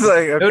 Again, it's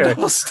like, okay. No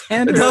double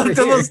standard. No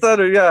double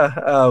standard,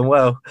 yeah.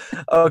 Well,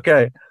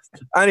 okay.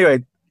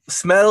 Anyway,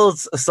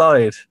 smells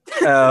aside.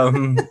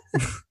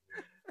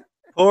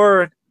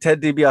 Poor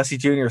Ted DiBiase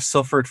Jr.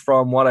 suffered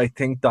from what I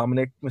think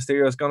Dominic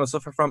Mysterio is going to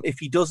suffer from if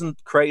he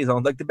doesn't create his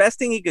own. Like, the best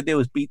thing he could do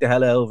is beat the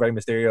hell out of Rey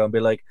Mysterio and be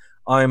like,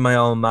 I'm my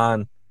own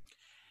man.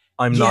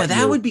 I'm not. Yeah,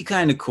 that would be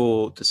kind of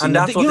cool to see. And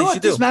that's what they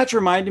should do. This match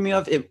reminded me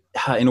of? It,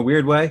 in a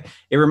weird way,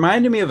 it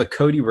reminded me of a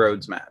Cody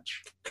Rhodes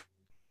match.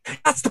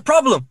 That's the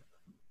problem.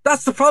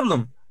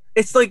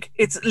 It's like,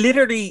 it's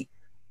literally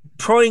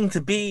trying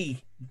to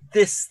be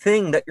this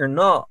thing that you're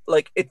not.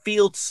 Like, it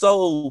feels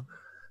so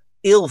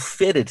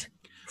ill-fitted.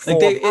 Like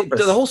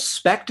the whole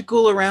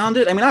spectacle around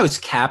it. I mean, I was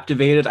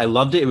captivated. I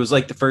loved it. It was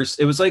like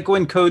it was like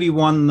when Cody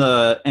won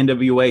the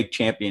NWA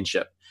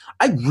championship.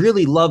 I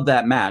really loved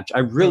that match. I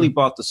really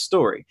bought the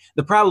story.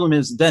 The problem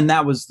is then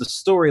that was the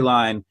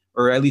storyline,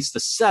 or at least the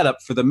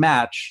setup for the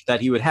match that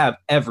he would have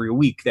every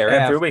week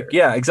thereafter. Every week.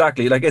 Yeah,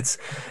 exactly. Like it's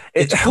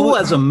cool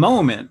as a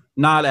moment,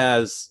 not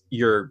as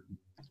your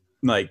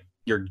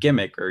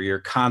gimmick or your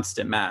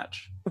constant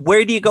match.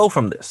 Where do you go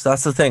from this?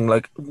 That's the thing.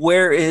 Like,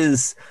 where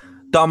is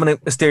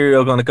Dominic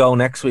Mysterio going to go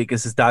next week?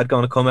 Is his dad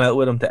going to come out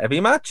with him to every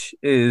match?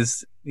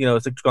 Is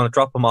it going to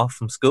drop him off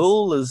from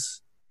school?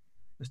 Is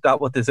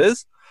that what this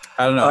is?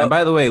 I don't know. And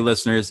by the way,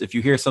 listeners, if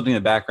you hear something in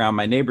the background,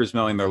 my neighbor's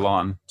mowing their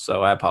lawn,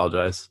 so I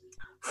apologize.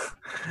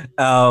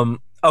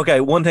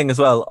 Okay, one thing as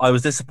well. I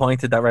was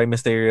disappointed that Rey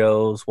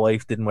Mysterio's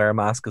wife didn't wear a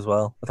mask as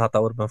well. I thought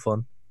that would have been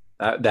fun.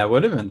 That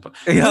would have been fun.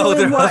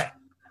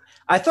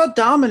 I thought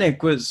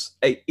Dominic was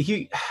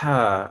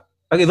okay,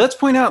 let's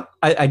point out,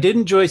 I did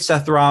enjoy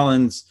Seth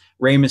Rollins'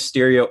 Rey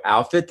Mysterio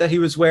outfit that he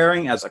was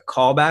wearing as a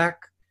callback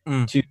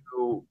to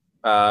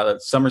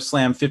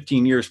SummerSlam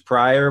 15 years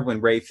prior when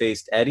Rey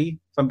faced Eddie,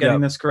 if I'm getting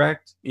this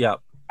correct. Yeah.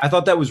 I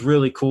thought that was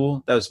really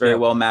cool. That was very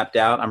well mapped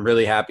out. I'm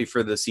really happy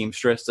for the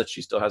seamstress that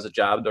she still has a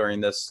job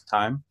during this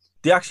time.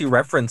 They actually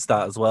referenced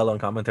that as well on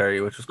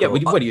commentary, which was cool.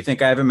 Yeah, what do you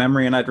think? I have a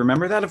memory and I'd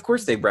remember that? Of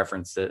course they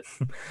referenced it.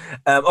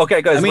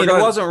 Okay, guys. I mean, it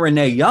wasn't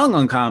Renee Young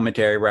on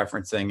commentary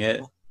referencing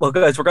it. Well,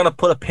 guys, we're going to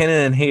put a pin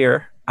in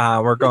here.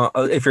 We're going.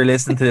 If you're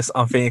listening to this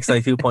on Phoenix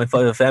 92.5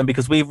 FM,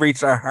 because we've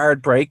reached our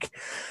hard break.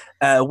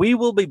 We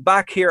will be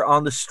back here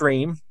on the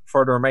stream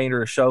for the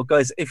remainder of the show.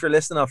 Guys, if you're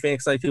listening on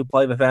Phoenix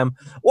 92.5 FM,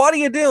 what are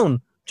you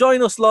doing?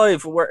 Join us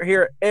live. We're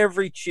here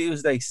every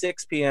Tuesday,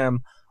 6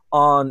 p.m.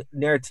 on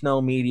Nerd to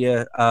Know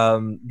Media,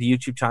 the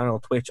YouTube channel,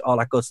 Twitch, all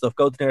that good stuff.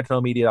 Go to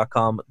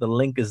nerdtoknowmedia.com. The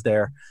link is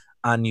there,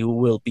 and you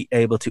will be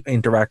able to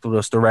interact with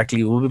us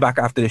directly. We'll be back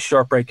after this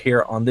short break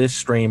here on this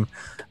stream.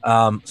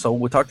 So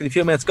we'll talk to you in a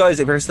few minutes. Guys,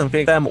 if you're listening to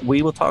Phoenix FM,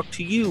 we will talk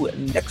to you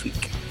next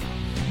week.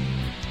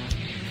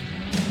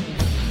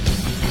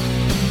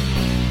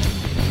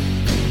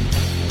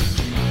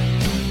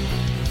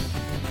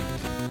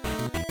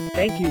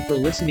 Thank you for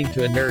listening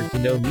to a Nerd to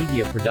Know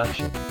Media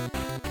production.